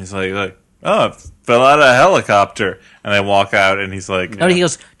happened?" And he's like, oh, it fell out of a helicopter. And they walk out, and he's like, Oh, he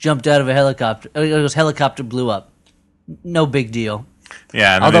goes, jumped out of a helicopter. Oh, he goes, helicopter blew up. No big deal.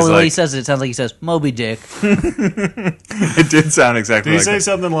 yeah. And then Although he's the way like, he says it sounds like he says, Moby Dick. it did sound exactly Did he like say that.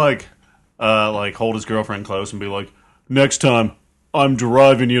 something like hold his girlfriend close and be like, next time I'm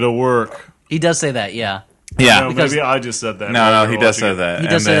driving you to work? He does say that, yeah. Yeah. No, because- maybe I just said that. No, he does say that. He And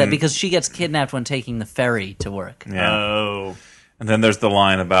does say then- that because she gets kidnapped when taking the ferry to work. Yeah. Oh. And then there's the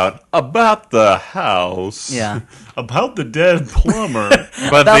line about the house. Yeah. About the dead plumber.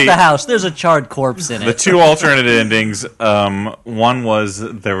 But About the house. There's a charred corpse in the it. two alternate endings, one was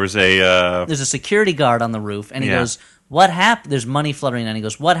there was a There's a security guard on the roof, and he Yeah. goes, what happened? There's money fluttering, and he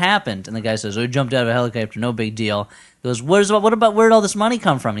goes, what happened? And the guy says, oh, he jumped out of a helicopter, no big deal. He goes, what about, where'd all this money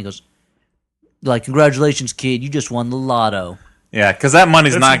come from? And he goes, like, congratulations, kid, you just won the lotto. yeah, because that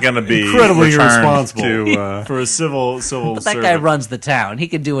money's not going to be incredibly returned irresponsible to. for a civil But that guy servant. runs the town. He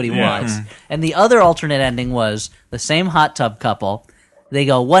can do what he Yeah. wants. And the other alternate ending was the same hot tub couple. They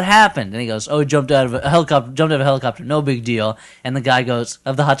go, what happened? And he goes, oh, he jumped out of a helicopter, no big deal. And the guy goes,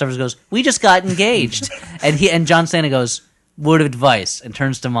 of the hot tubbers goes, we just got engaged. and John Cena goes, word of advice, and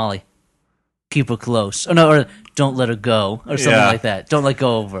turns to Molly, keep her close. Oh, no, or don't let her go, or something Yeah. like that. Don't let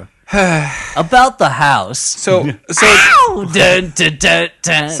go of her. About the house. So Ow! Dun, dun, dun,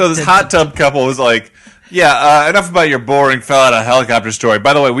 dun, So this dun, hot tub couple was like, yeah, enough about your boring fell out of a helicopter story.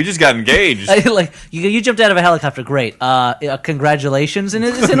 By the way, we just got engaged. Like you jumped out of a helicopter, great. Congratulations,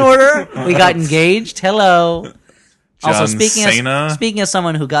 is in order. We got engaged. Hello. Also, John speaking Cena? speaking as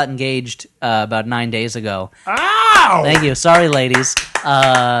someone who got engaged about 9 days ago. Ow! Thank you. Sorry, ladies.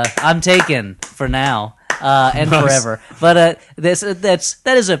 I'm taken for now and forever. But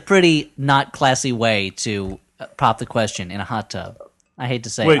that is a pretty not classy way to pop the question in a hot tub. I hate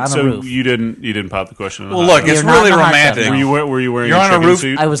to say, Wait, on a so roof. you didn't pop the question? Well, look, it's You're not really in a hot tub, romantic. no. Were you wearing You're a on a chicken roof-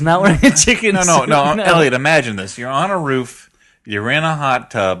 suit? I was not wearing a chicken No, suit. Elliot, imagine this. You're on a roof, you're in a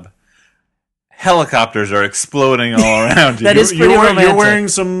hot tub, helicopters are exploding all around you. That is pretty romantic. You're wearing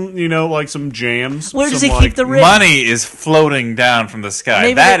some, like some jams. Where does some, he keep the ring? Money is floating down from the sky.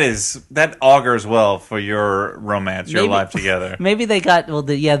 Maybe That augurs well for your romance, your Maybe- life together. Maybe they got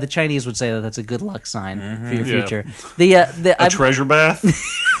the Chinese would say that that's a good luck sign for your Yeah. future. The a treasure bath?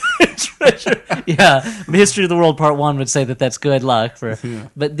 treasure. Yeah, History of the World Part 1 would say that that's good luck for.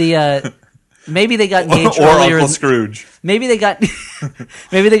 But the maybe they got engaged or earlier. Uncle Scrooge. Maybe they got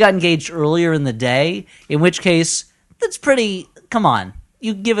maybe they got engaged earlier in the day. In which case, that's pretty. Come on,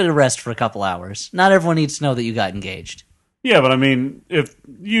 you give it a rest for a couple hours. Not everyone needs to know that you got engaged. Yeah, but I mean, if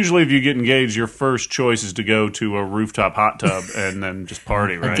you get engaged, your first choice is to go to a rooftop hot tub and then just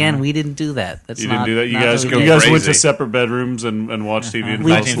party, right? Again, we didn't do that. That's you not, didn't do that. You not guys, what you we guys did. went to Crazy. separate bedrooms and watched TV and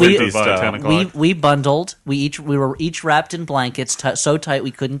We- fell asleep we- by 10 o'clock. We bundled. We were each wrapped in blankets so tight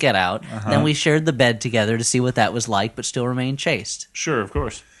we couldn't get out. Then we shared the bed together to see what that was like, but still remained chaste. Sure, of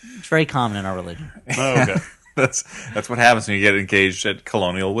course. It's very common in our religion. Oh, okay. That's what happens when you get engaged at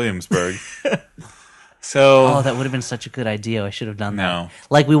Colonial Williamsburg. So Oh, that would have been such a good idea. I should have done that. No.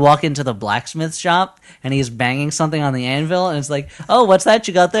 Like we walk into the blacksmith shop and he's banging something on the anvil and it's like, "Oh, what's that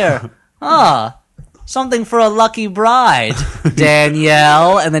you got there?" "Ah, something for a lucky bride,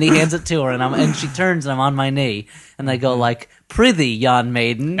 Danielle." And then he hands it to her and she turns and I'm on my knee and I go like, "Prithee, yon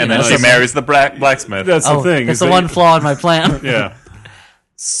maiden." and then she marries the blacksmith. That's the thing. That's is the that- one flaw in my plan. Yeah.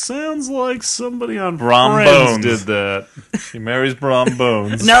 Sounds like somebody on Brom Friends Bones. did that. She marries Brom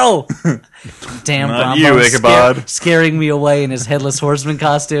Bones. No! Damn, Not Brom you, Bones Ichabod. scaring me away in his headless horseman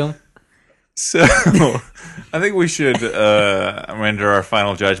costume. So I think we should render our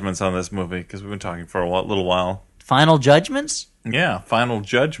final judgments on this movie because we've been talking for a little while. Final judgments? Yeah, final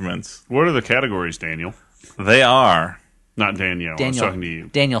judgments. What are the categories, Daniel? They are. Not Danielle. I was talking to you.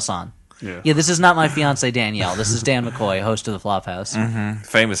 Daniel-san. Yeah. Yeah, this is not my fiance Danielle. This is Dan McCoy, host of the Flophouse.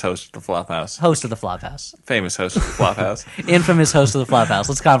 Famous host of the Flophouse. Host of the Flophouse. Famous host of the Flophouse. Infamous host of the Flophouse.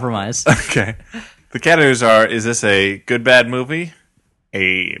 Let's compromise. Okay. The categories are: is this a good bad movie,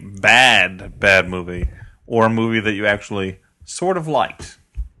 a bad movie, or a movie that you actually sort of liked?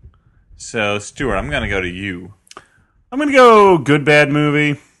 So, Stuart, I'm going to go to you. I'm going to go good, bad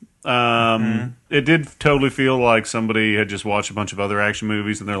movie. It did totally feel like somebody had just watched a bunch of other action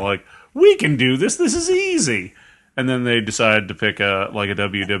movies and they're like, we can do this. This is easy. And then they decided to pick a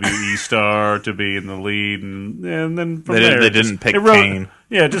WWE star to be in the lead, and then from there They it just- didn't pick it wrote- Kane.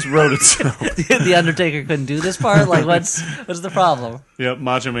 Yeah, it just wrote itself. The Undertaker couldn't do this part? Like, what's the problem? Yep,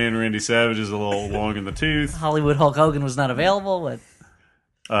 Macho Man Randy Savage is a little long in the tooth. Hollywood Hulk Hogan was not available? What?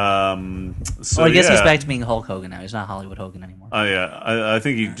 So I guess yeah. he's back to being Hulk Hogan now. He's not Hollywood Hogan anymore. Oh yeah, I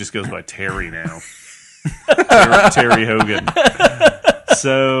think he just goes by Terry now. Terry Hogan.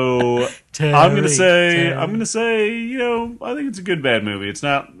 So I'm gonna say, you know, I think it's a good bad movie. It's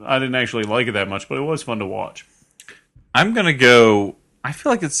not. I didn't actually like it that much, but it was fun to watch. I'm gonna go. I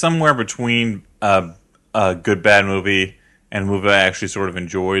feel like it's somewhere between a good bad movie and a movie I actually sort of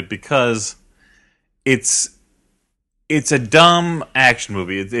enjoyed because it's a dumb action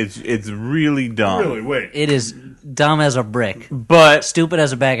movie. It's really dumb. Really, wait. It is dumb as a brick, But stupid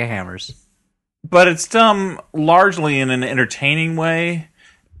as a bag of hammers. it's dumb largely in an entertaining way,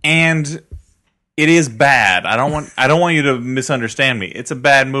 and it is bad. I don't want you to misunderstand me. It's a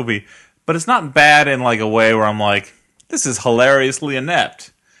bad movie, but it's not bad in like a way where I'm like, this is hilariously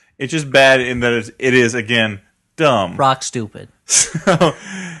inept. It's just bad in that it is again dumb. Rock stupid.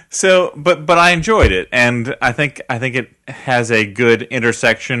 But I enjoyed it, and I think it has a good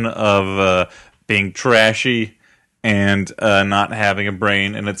intersection of being trashy and not having a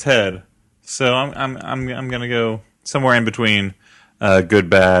brain in its head. So I'm gonna go somewhere in between good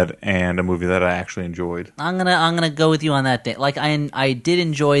bad and a movie that I actually enjoyed. I'm gonna go with you on that day. Like I did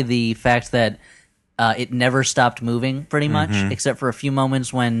enjoy the fact that it never stopped moving, pretty much, except for a few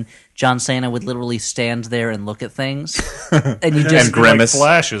moments when John Cena would literally stand there and look at things, and you just And grimace. Like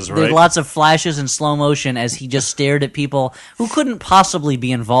flashes, There's right? lots of flashes in slow motion as he just stared at people who couldn't possibly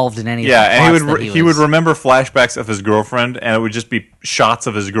be involved in any. Yeah, of the and plots that he would remember flashbacks of his girlfriend, and it would just be shots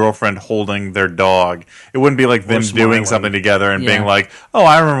of his girlfriend holding their dog. It wouldn't be like them smiling. doing something together and being Yeah. like, "Oh,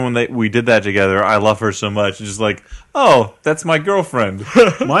 I remember when we did that together. I love her so much." It's just like, "Oh, that's my girlfriend."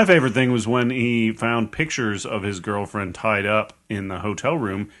 My favorite thing was when he found pictures of his girlfriend tied up in the hotel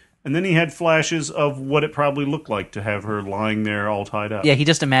room, and then he had flashes of what it probably looked like to have her lying there all tied up. Yeah, he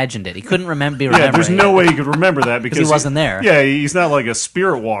just imagined it. He couldn't remember. Yeah, there's no way he could remember that because he wasn't there. Yeah, he's not like a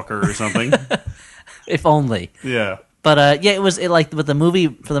spirit walker or something. If only. Yeah. But yeah, but the movie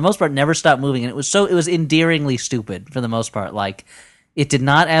for the most part never stopped moving, and it was endearingly stupid for the most part. Like, it did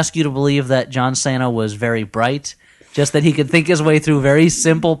not ask you to believe that John Cena was very bright, just that he could think his way through very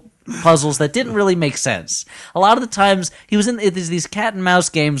simple puzzles that didn't really make sense. A lot of the times he was in these cat and mouse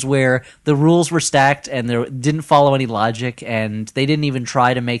games where the rules were stacked and there didn't follow any logic, and they didn't even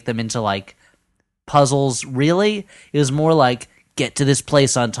try to make them into like puzzles. Really, it was more like, get to this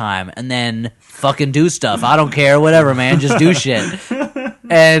place on time and then fucking do stuff. I don't care, whatever, man, just do shit.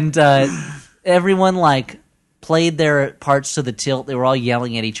 And everyone like played their parts to the tilt. They were all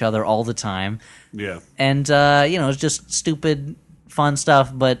yelling at each other all the time, Yeah. and it's just stupid fun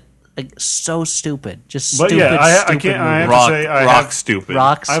stuff, but like, so stupid, just But stupid. yeah, I stupid can't- I movie. have to rock, say, I rock have- stupid.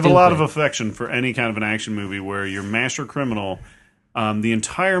 Rock I have a lot of stupid. affection for any kind of an action movie where your master criminal, the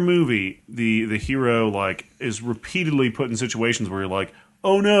entire movie, the hero like is repeatedly put in situations where you're like,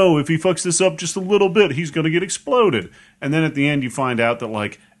 oh no, if he fucks this up just a little bit, he's going to get exploded. And then at the end, you find out that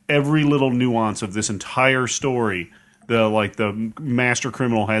like every little nuance of this entire story, the master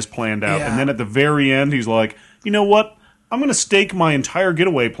criminal has planned out. Yeah. And then at the very end, he's like, you know what? I'm going to stake my entire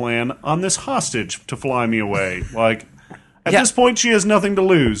getaway plan on this hostage to fly me away. Like, at this point, she has nothing to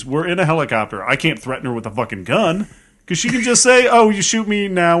lose. We're in a helicopter. I can't threaten her with a fucking gun. Because she can just say, oh, you shoot me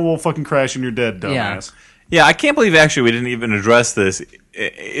now, we'll fucking crash and you're dead, dumbass. Yeah, I can't believe actually we didn't even address this.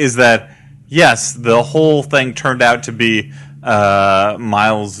 Is that, yes, the whole thing turned out to be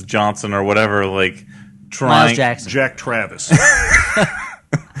Miles Johnson or whatever, like, trying... Miles Jackson, Jack Travis.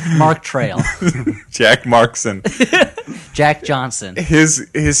 Mark Trail, Jack Markson. Jack Johnson. His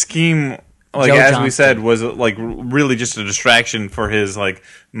scheme, like, Joe as we Johnston. said, was, like, really just a distraction for his, like,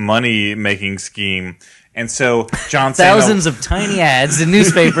 money-making scheme. And so John Cena... Thousands of tiny ads in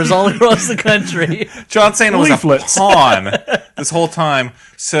newspapers all across the country. John Cena was Leaflets. a pawn this whole time.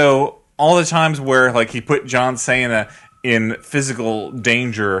 So all the times where like he put John Cena in physical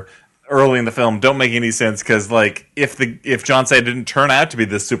danger early in the film don't make any sense because like if John Cena didn't turn out to be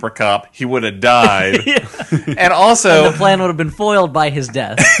this super cop, he would have died. And also The plan would have been foiled by his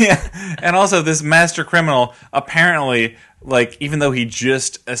death. and also this master criminal apparently, like, even though he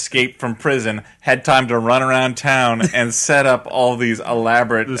just escaped from prison, had time to run around town and set up all these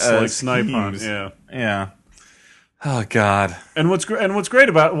elaborate This like snipe hunt, schemes. yeah. Yeah. Oh God. And what's great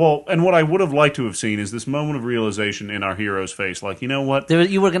about and what I would have liked to have seen is this moment of realization in our hero's face. Like, you know what?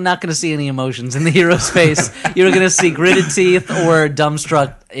 You were not going to see any emotions in the hero's face. You were going to see gritted teeth or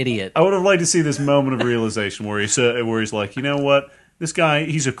dumbstruck idiot. I would have liked to see this moment of realization where he's like, you know what? This guy,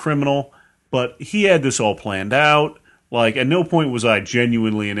 he's a criminal, but he had this all planned out. Like, at no point was I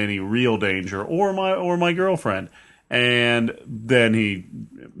genuinely in any real danger, or my girlfriend. And then he,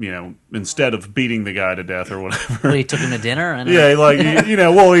 instead of beating the guy to death or whatever, Well, he took him to dinner. And yeah, like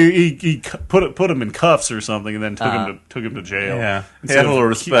he put him in cuffs or something, and then took him to jail. Yeah. He Instead had a of little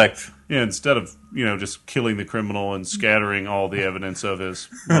respect. Yeah, instead of just killing the criminal and scattering all the evidence of his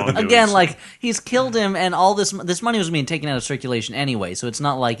wrongdoings. Again, like, he's killed him, and all this money was being taken out of circulation anyway, so it's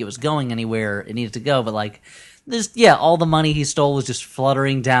not like it was going anywhere it needed to go, but, like, all the money he stole was just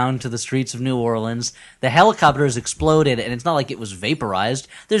fluttering down to the streets of New Orleans. The helicopter has exploded, and it's not like it was vaporized.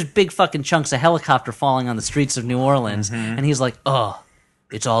 There's big fucking chunks of helicopter falling on the streets of New Orleans, and he's like, oh,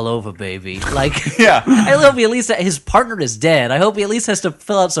 it's all over, baby. Like, Yeah. I hope he at least, his partner is dead. I hope he at least has to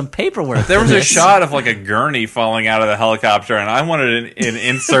fill out some paperwork. There for was a this. shot of like a gurney falling out of the helicopter, and I wanted an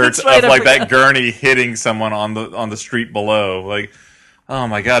insert That's right, of I like that forgot. gurney hitting someone on the street below. Like, oh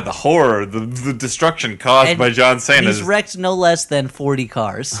my god, the horror, the destruction caused And by John Sanders. He's wrecked no less than 40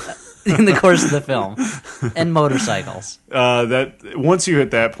 cars in the course of the film, and motorcycles. That once you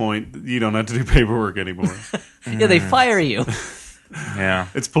hit that point, you don't have to do paperwork anymore. Yeah, they fire you. Yeah.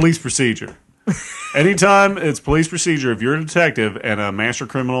 It's police procedure. Anytime it's police procedure, if you're a detective and a master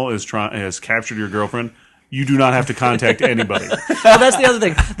criminal has captured your girlfriend, you do not have to contact anybody. Well, that's the other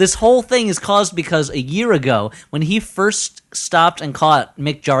thing. This whole thing is caused because a year ago, when he first stopped and caught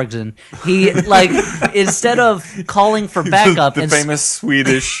Mick Jargson, he, like, instead of calling for backup The and famous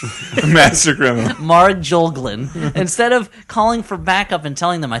Swedish master criminal. Marg Jolglin, instead of calling for backup and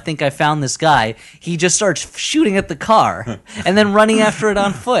telling them, I think I found this guy, he just starts shooting at the car and then running after it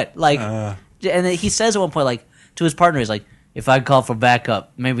on foot. Like, and then he says at one point, like, to his partner, he's like, if I'd called for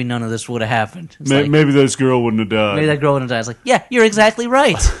backup, maybe none of this would have happened. It's like, Maybe this girl wouldn't have died. maybe that girl wouldn't have died. It's like, yeah, you're exactly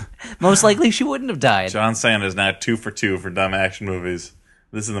right. Most likely she wouldn't have died. John Sanders now 2 for 2 for dumb action movies.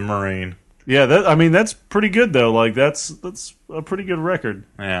 This is the Marine. Yeah, that's pretty good though. Like that's a pretty good record.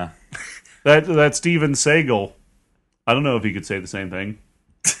 Yeah. That Steven Seagal. I don't know if he could say the same thing.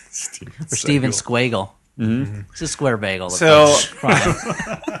 For Steven Squagel. Mm-hmm. It's a square bagel. So,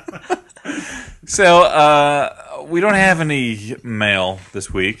 we don't have any mail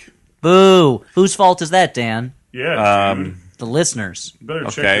this week. Boo! Whose fault is that, Dan? Yeah, dude. The listeners. Better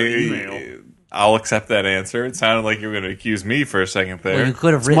check your Okay, email. I'll accept that answer. It sounded like you were going to accuse me for a second there. Well, you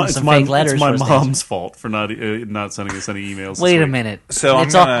could have written some fake letters. It's my for us to mom's fault for not sending us any emails. answer. Wait a minute. So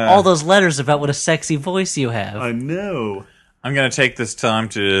it's I'm gonna- all those letters about what a sexy voice you have. I know. I'm going to take this time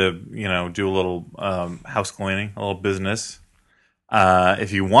to, do a little house cleaning, a little business.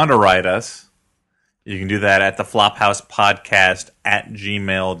 If you want to write us, you can do that at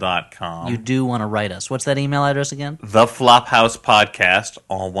theflophousepodcast@gmail.com. You do want to write us. What's that email address again? The Flophouse Podcast,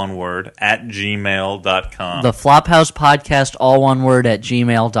 all one word, @gmail.com. The Flophouse Podcast, all one word,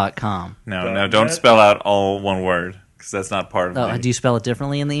 @gmail.com. No, don't spell out all one word, because that's not part of Oh, the... do you spell it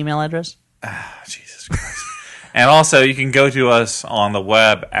differently in the email address? Jesus Christ. And also, you can go to us on the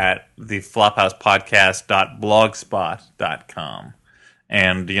web at theflophousepodcast.blogspot.com.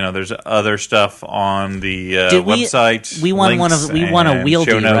 And, there's other stuff on the website. We want links we want a and show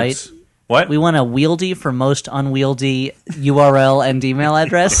wieldy, notes. right? What? We want a wieldy for most unwieldy URL and email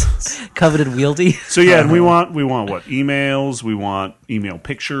address. Coveted wieldy. So yeah, and we want what? Emails. We want email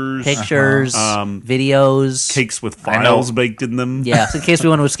pictures. Pictures, videos. Cakes with I know. files baked in them. Yeah, so in case we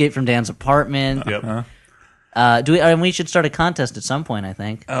want to escape from Dan's apartment. Yep. We should start a contest at some point, I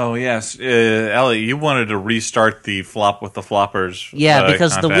think. Oh, yes. Ellie, you wanted to restart the Flop with the Floppers Yeah,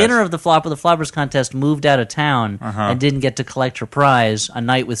 because the contest. winner of the Flop with the Floppers contest moved out of town and didn't get to collect her prize, A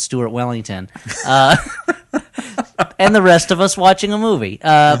Night with Stuart Wellington. And the rest of us watching a movie.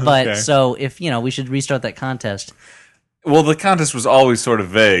 But Okay. so if, we should restart that contest. Well, the contest was always sort of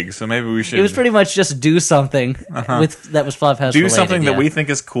vague, so maybe we should It was pretty much just do something that was Flophouse do related. something that yeah. we think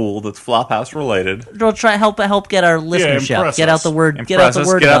is cool that's Flophouse related. We'll try help get our listenership. impress Get out us. the word. Impress Get out the us,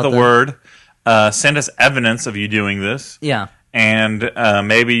 word. get out about the word. Send us evidence of you doing this. Yeah. And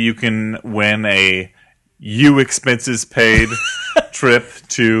maybe you can win a expenses paid trip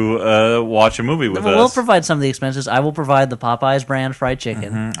to watch a movie with We'll us. provide some of the expenses. I will provide the Popeyes brand fried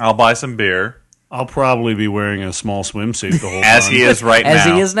chicken. I'll buy some beer. I'll probably be wearing a small swimsuit the whole As time. he is right now. As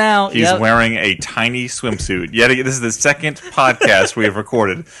he is now, He's yep. wearing a tiny swimsuit. Yet this is the second podcast we have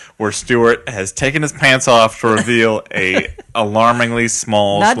recorded where Stuart has taken his pants off to reveal a alarmingly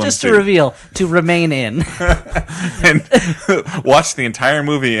small Not swimsuit. just to reveal, to remain in. And watch the entire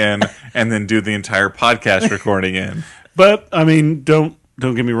movie in and then do the entire podcast recording in. But I mean, don't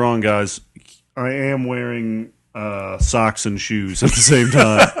get me wrong, guys. I am wearing socks and shoes at the same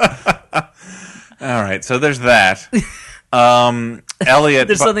time. All right, so there's that. Elliot,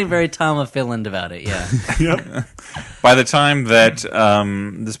 There's something very Tom of Finland about it, yeah. Yep. by the time that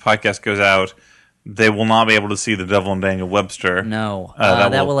this podcast goes out, they will not be able to see The Devil and Daniel Webster. No,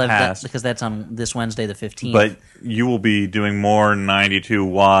 that will have pass. because that's on this Wednesday, the 15th. But you will be doing more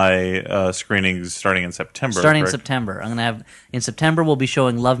 92Y screenings starting in September. Starting in correct? September, in September we'll be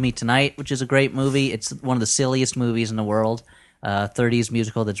showing Love Me Tonight, which is a great movie. It's one of the silliest movies in the world. 30s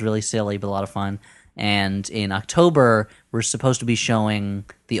musical that's really silly but a lot of fun. And in October we're supposed to be showing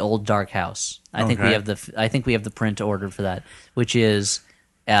The Old Dark House. I think we have the print ordered for that, which is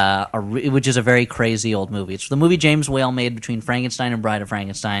a very crazy old movie. It's the movie James Whale made between Frankenstein and Bride of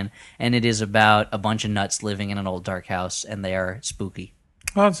Frankenstein, and it is about a bunch of nuts living in an old dark house, and they are spooky.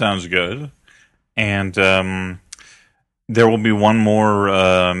 Well, that sounds good. And there will be one more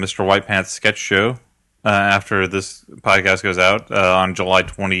Mr. White Pants sketch show after this podcast goes out on July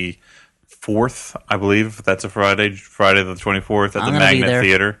 24th, I believe. That's a Friday the 24th at the Magnet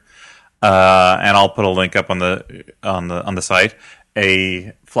Theater. And I'll put a link up on the site.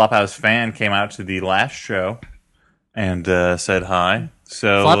 A Flophouse fan came out to the last show and said hi.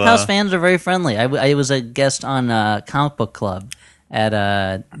 So Flophouse fans are very friendly. I was a guest on Comic Book Club at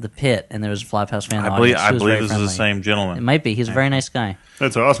the Pit, and there was a Flophouse fan. I believe this is the same gentleman. It might be. He's a very nice guy.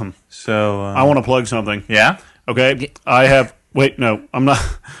 That's awesome. So I want to plug something. Yeah. Okay, I have. Wait, no, I'm not.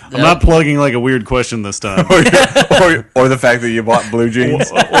 I'm not plugging like a weird question this time, or the fact that you bought blue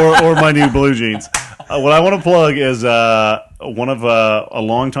jeans, or my new blue jeans. What I want to plug is one of a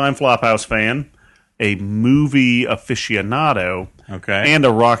longtime Flophouse fan, a movie aficionado, and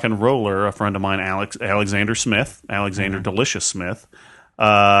a rock and roller. A friend of mine, Alexander Smith, Alexander Delicious Smith.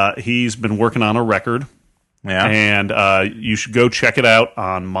 He's been working on a record. Yeah, and you should go check it out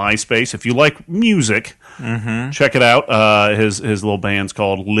on MySpace if you like music. Check it out. His little band's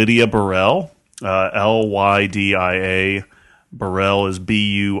called Lydia Burrell, Lydia. Burrell is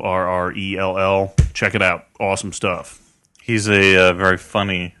Burrell. Check it out. Awesome stuff. He's a very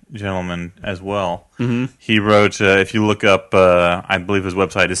funny gentleman as well. He wrote, if you look up, I believe his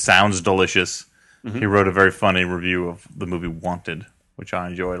website is Sounds Delicious. He wrote a very funny review of the movie Wanted, which I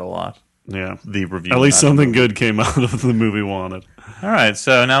enjoyed a lot. Yeah, the review. At least something good came out of the movie Wanted. All right,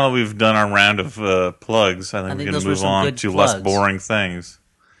 so now that we've done our round of plugs, I think we're going to move on to less boring things,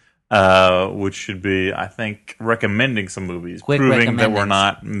 which should be, I think, recommending some movies, proving that we're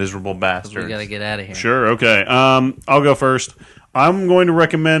not miserable bastards. We got to get out of here. Sure, okay. I'll go first. I'm going to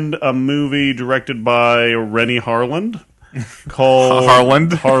recommend a movie directed by Rennie Harland called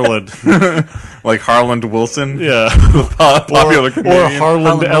Harland. Like Harland Wilson? Yeah. Popular comedian. Or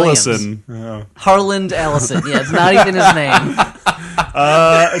Harland Ellison. Harland Ellison. Yeah, it's not even his name.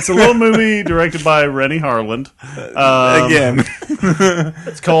 It's a little movie directed by Rennie Harland. Again.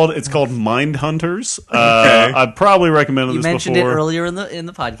 It's called Mind Hunters. I'd probably recommended this before. You mentioned it earlier in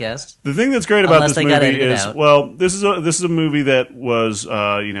the podcast. The thing that's great about this movie is, this is a movie that was, it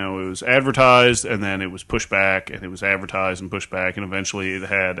was advertised and then it was pushed back and it was advertised and pushed back and eventually it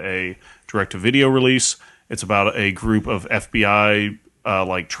had a direct-to-video release. It's about a group of FBI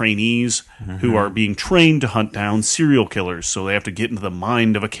trainees who are being trained to hunt down serial killers. So they have to get into the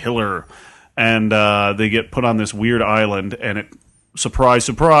mind of a killer, and they get put on this weird island. And it, surprise,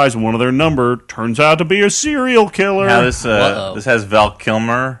 surprise, one of their number turns out to be a serial killer. Now this has Val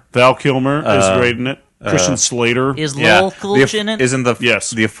Kilmer. Val Kilmer is great in it. Christian Slater is Lowell Coolidge in it. Isn't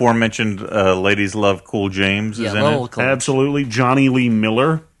the aforementioned Ladies Love Cool James is in it? Absolutely. Johnny Lee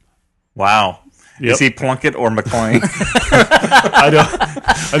Miller. Wow. Yep. Is he Plunkett or McClane?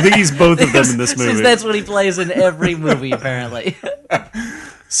 I think he's both of them in this movie. Since that's what he plays in every movie, apparently.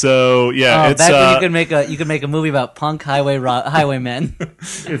 So yeah, it's back when you could make a movie about punk highwaymen.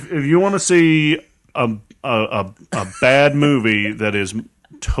 If you want to see a bad movie that is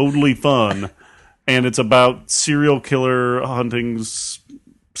totally fun, and it's about serial killer hunting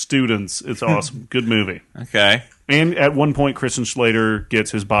students, it's awesome. Good movie. Okay. And at one point, Christian Slater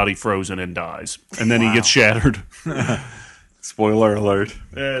gets his body frozen and dies. And then he gets shattered. Spoiler alert.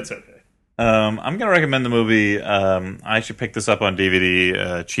 Yeah, it's okay. I'm going to recommend the movie. I actually picked this up on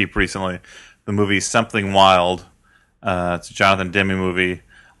DVD cheap recently. The movie Something Wild. It's a Jonathan Demme movie.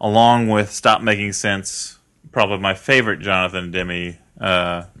 Along with Stop Making Sense, probably my favorite Jonathan Demme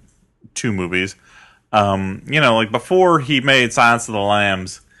 2 movies. Before he made Silence of the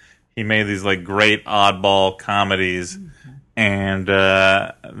Lambs, he made these great oddball comedies, and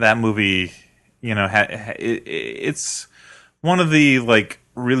that movie, it's one of the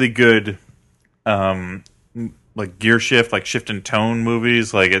really good gear shift, shift in tone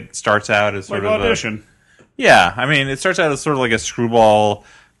movies. It starts out as sort of Audition. It starts out as sort of like a screwball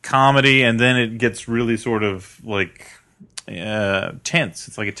comedy, and then it gets really sort of tense.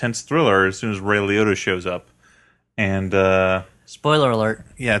 It's like a tense thriller as soon as Ray Liotta shows up, and Spoiler alert.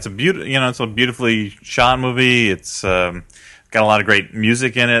 Yeah, it's a it's a beautifully shot movie. It's got a lot of great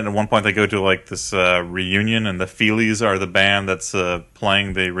music in it. And at one point, they go to like this reunion, and the Feelies are the band that's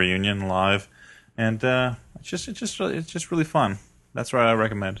playing the reunion live, and it's just really fun. That's what I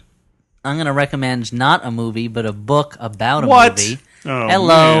recommend. I'm going to recommend not a movie, but a book about a What? movie. Oh,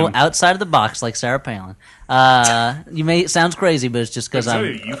 Hello, man. outside of the box, like Sarah Palin. It sounds crazy, but it's just because Is that I'm.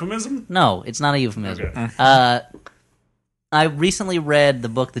 a euphemism? No, it's not a euphemism. Okay. I recently read the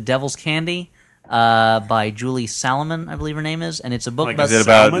book The Devil's Candy by Julie Salomon, I believe her name is, and it's a book Like, about.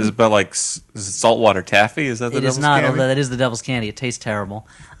 Is it about like is it saltwater taffy? Is that the It Devil's is not, Candy? although that is the Devil's Candy. It tastes terrible.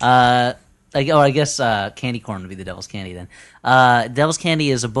 I guess candy corn would be the Devil's Candy then. Devil's Candy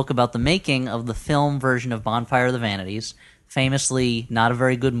is a book about the making of the film version of Bonfire of the Vanities. Famously, not a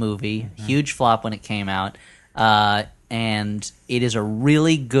very good movie. Huge flop when it came out. And it is a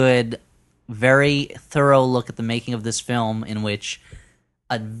really good, very thorough look at the making of this film in which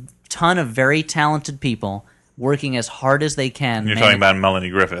a ton of very talented people working as hard as they can. You're talking about Melanie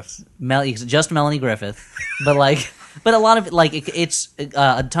Griffith. Just Melanie Griffith, but but a lot of it's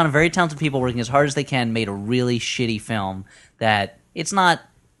a ton of very talented people working as hard as they can made a really shitty film that it's not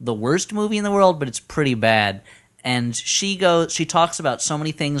the worst movie in the world, but it's pretty bad. And she talks about so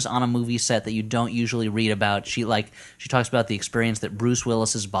many things on a movie set that you don't usually read about. She talks about the experience that Bruce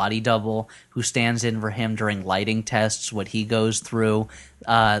Willis's body double, who stands in for him during lighting tests, what he goes through,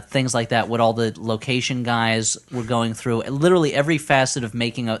 things like that, what all the location guys were going through. Literally every facet of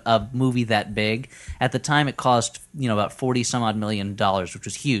making a movie that big. At the time, it cost about $40 some odd million, which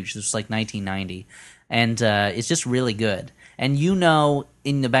was huge. This was like 1990, and it's just really good. And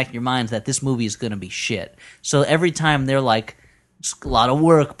in the back of your mind that this movie is going to be shit. So every time they're like, it's a lot of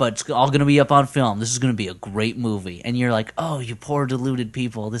work, but it's all going to be up on film. This is going to be a great movie. And you're like, oh, you poor deluded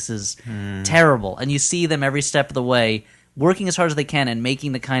people. This is terrible. And you see them every step of the way working as hard as they can and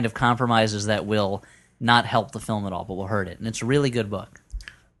making the kind of compromises that will not help the film at all, but will hurt it. And it's a really good book.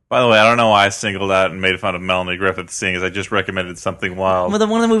 By the way, I don't know why I singled out and made fun of Melanie Griffith, seeing as I just recommended Something Wild. One of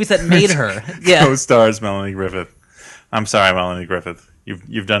the movies that made her. Yeah. Co-stars Melanie Griffith. I'm sorry, Melanie Griffith.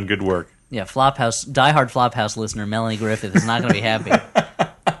 You've done good work. Yeah, diehard Flophouse listener Melanie Griffith is not going to be happy.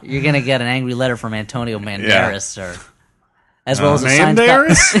 You're going to get an angry letter from Antonio Banderas, as well as a signed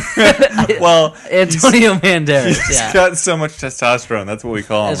Well, Antonio Banderas. he's Yeah. got so much testosterone. That's what we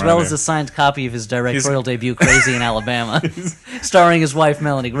call him. As well right as here. a signed copy of his directorial debut, Crazy in Alabama, starring his wife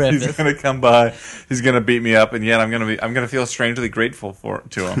Melanie He's Griffith. gonna come by. He's gonna beat me up, and yet I'm gonna feel strangely grateful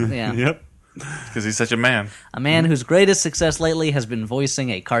to him Yeah. Yep. because he's such a man. A man whose greatest success lately has been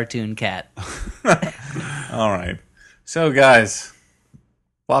voicing a cartoon cat. All right. So, guys,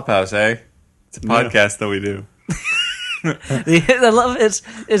 Flophouse, eh? It's a podcast that we do. I love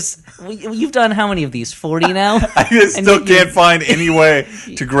you've done how many of these? 40 now? I just And still yet you- can't find any way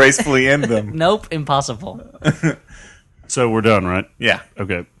to gracefully end them. Nope, impossible. So we're done, right? Yeah.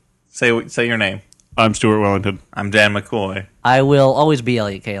 Okay. Say your name. I'm Stuart Wellington. I'm Dan McCoy. I will always be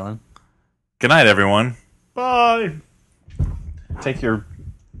Elliot Kalin. Good night, everyone. Bye. Take your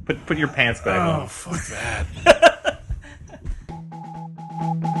put your pants back on. Fuck that.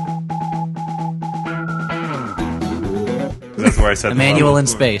 That's where I said Emmanuel in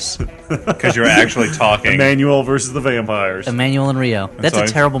space. because you're actually talking. Emmanuel versus the vampires. Emmanuel in Rio. That's sorry?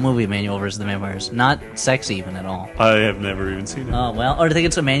 a terrible movie, Emmanuel versus the Vampires. Not sexy even at all. I have never even seen it. Oh, well. Or I think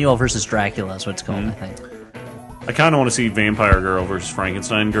it's Emmanuel versus Dracula is what it's called, I think. I kind of want to see Vampire Girl versus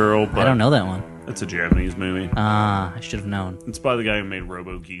Frankenstein Girl, but I don't know that one. it's a Japanese movie. I should have known. It's by the guy who made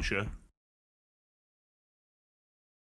Robo Geisha.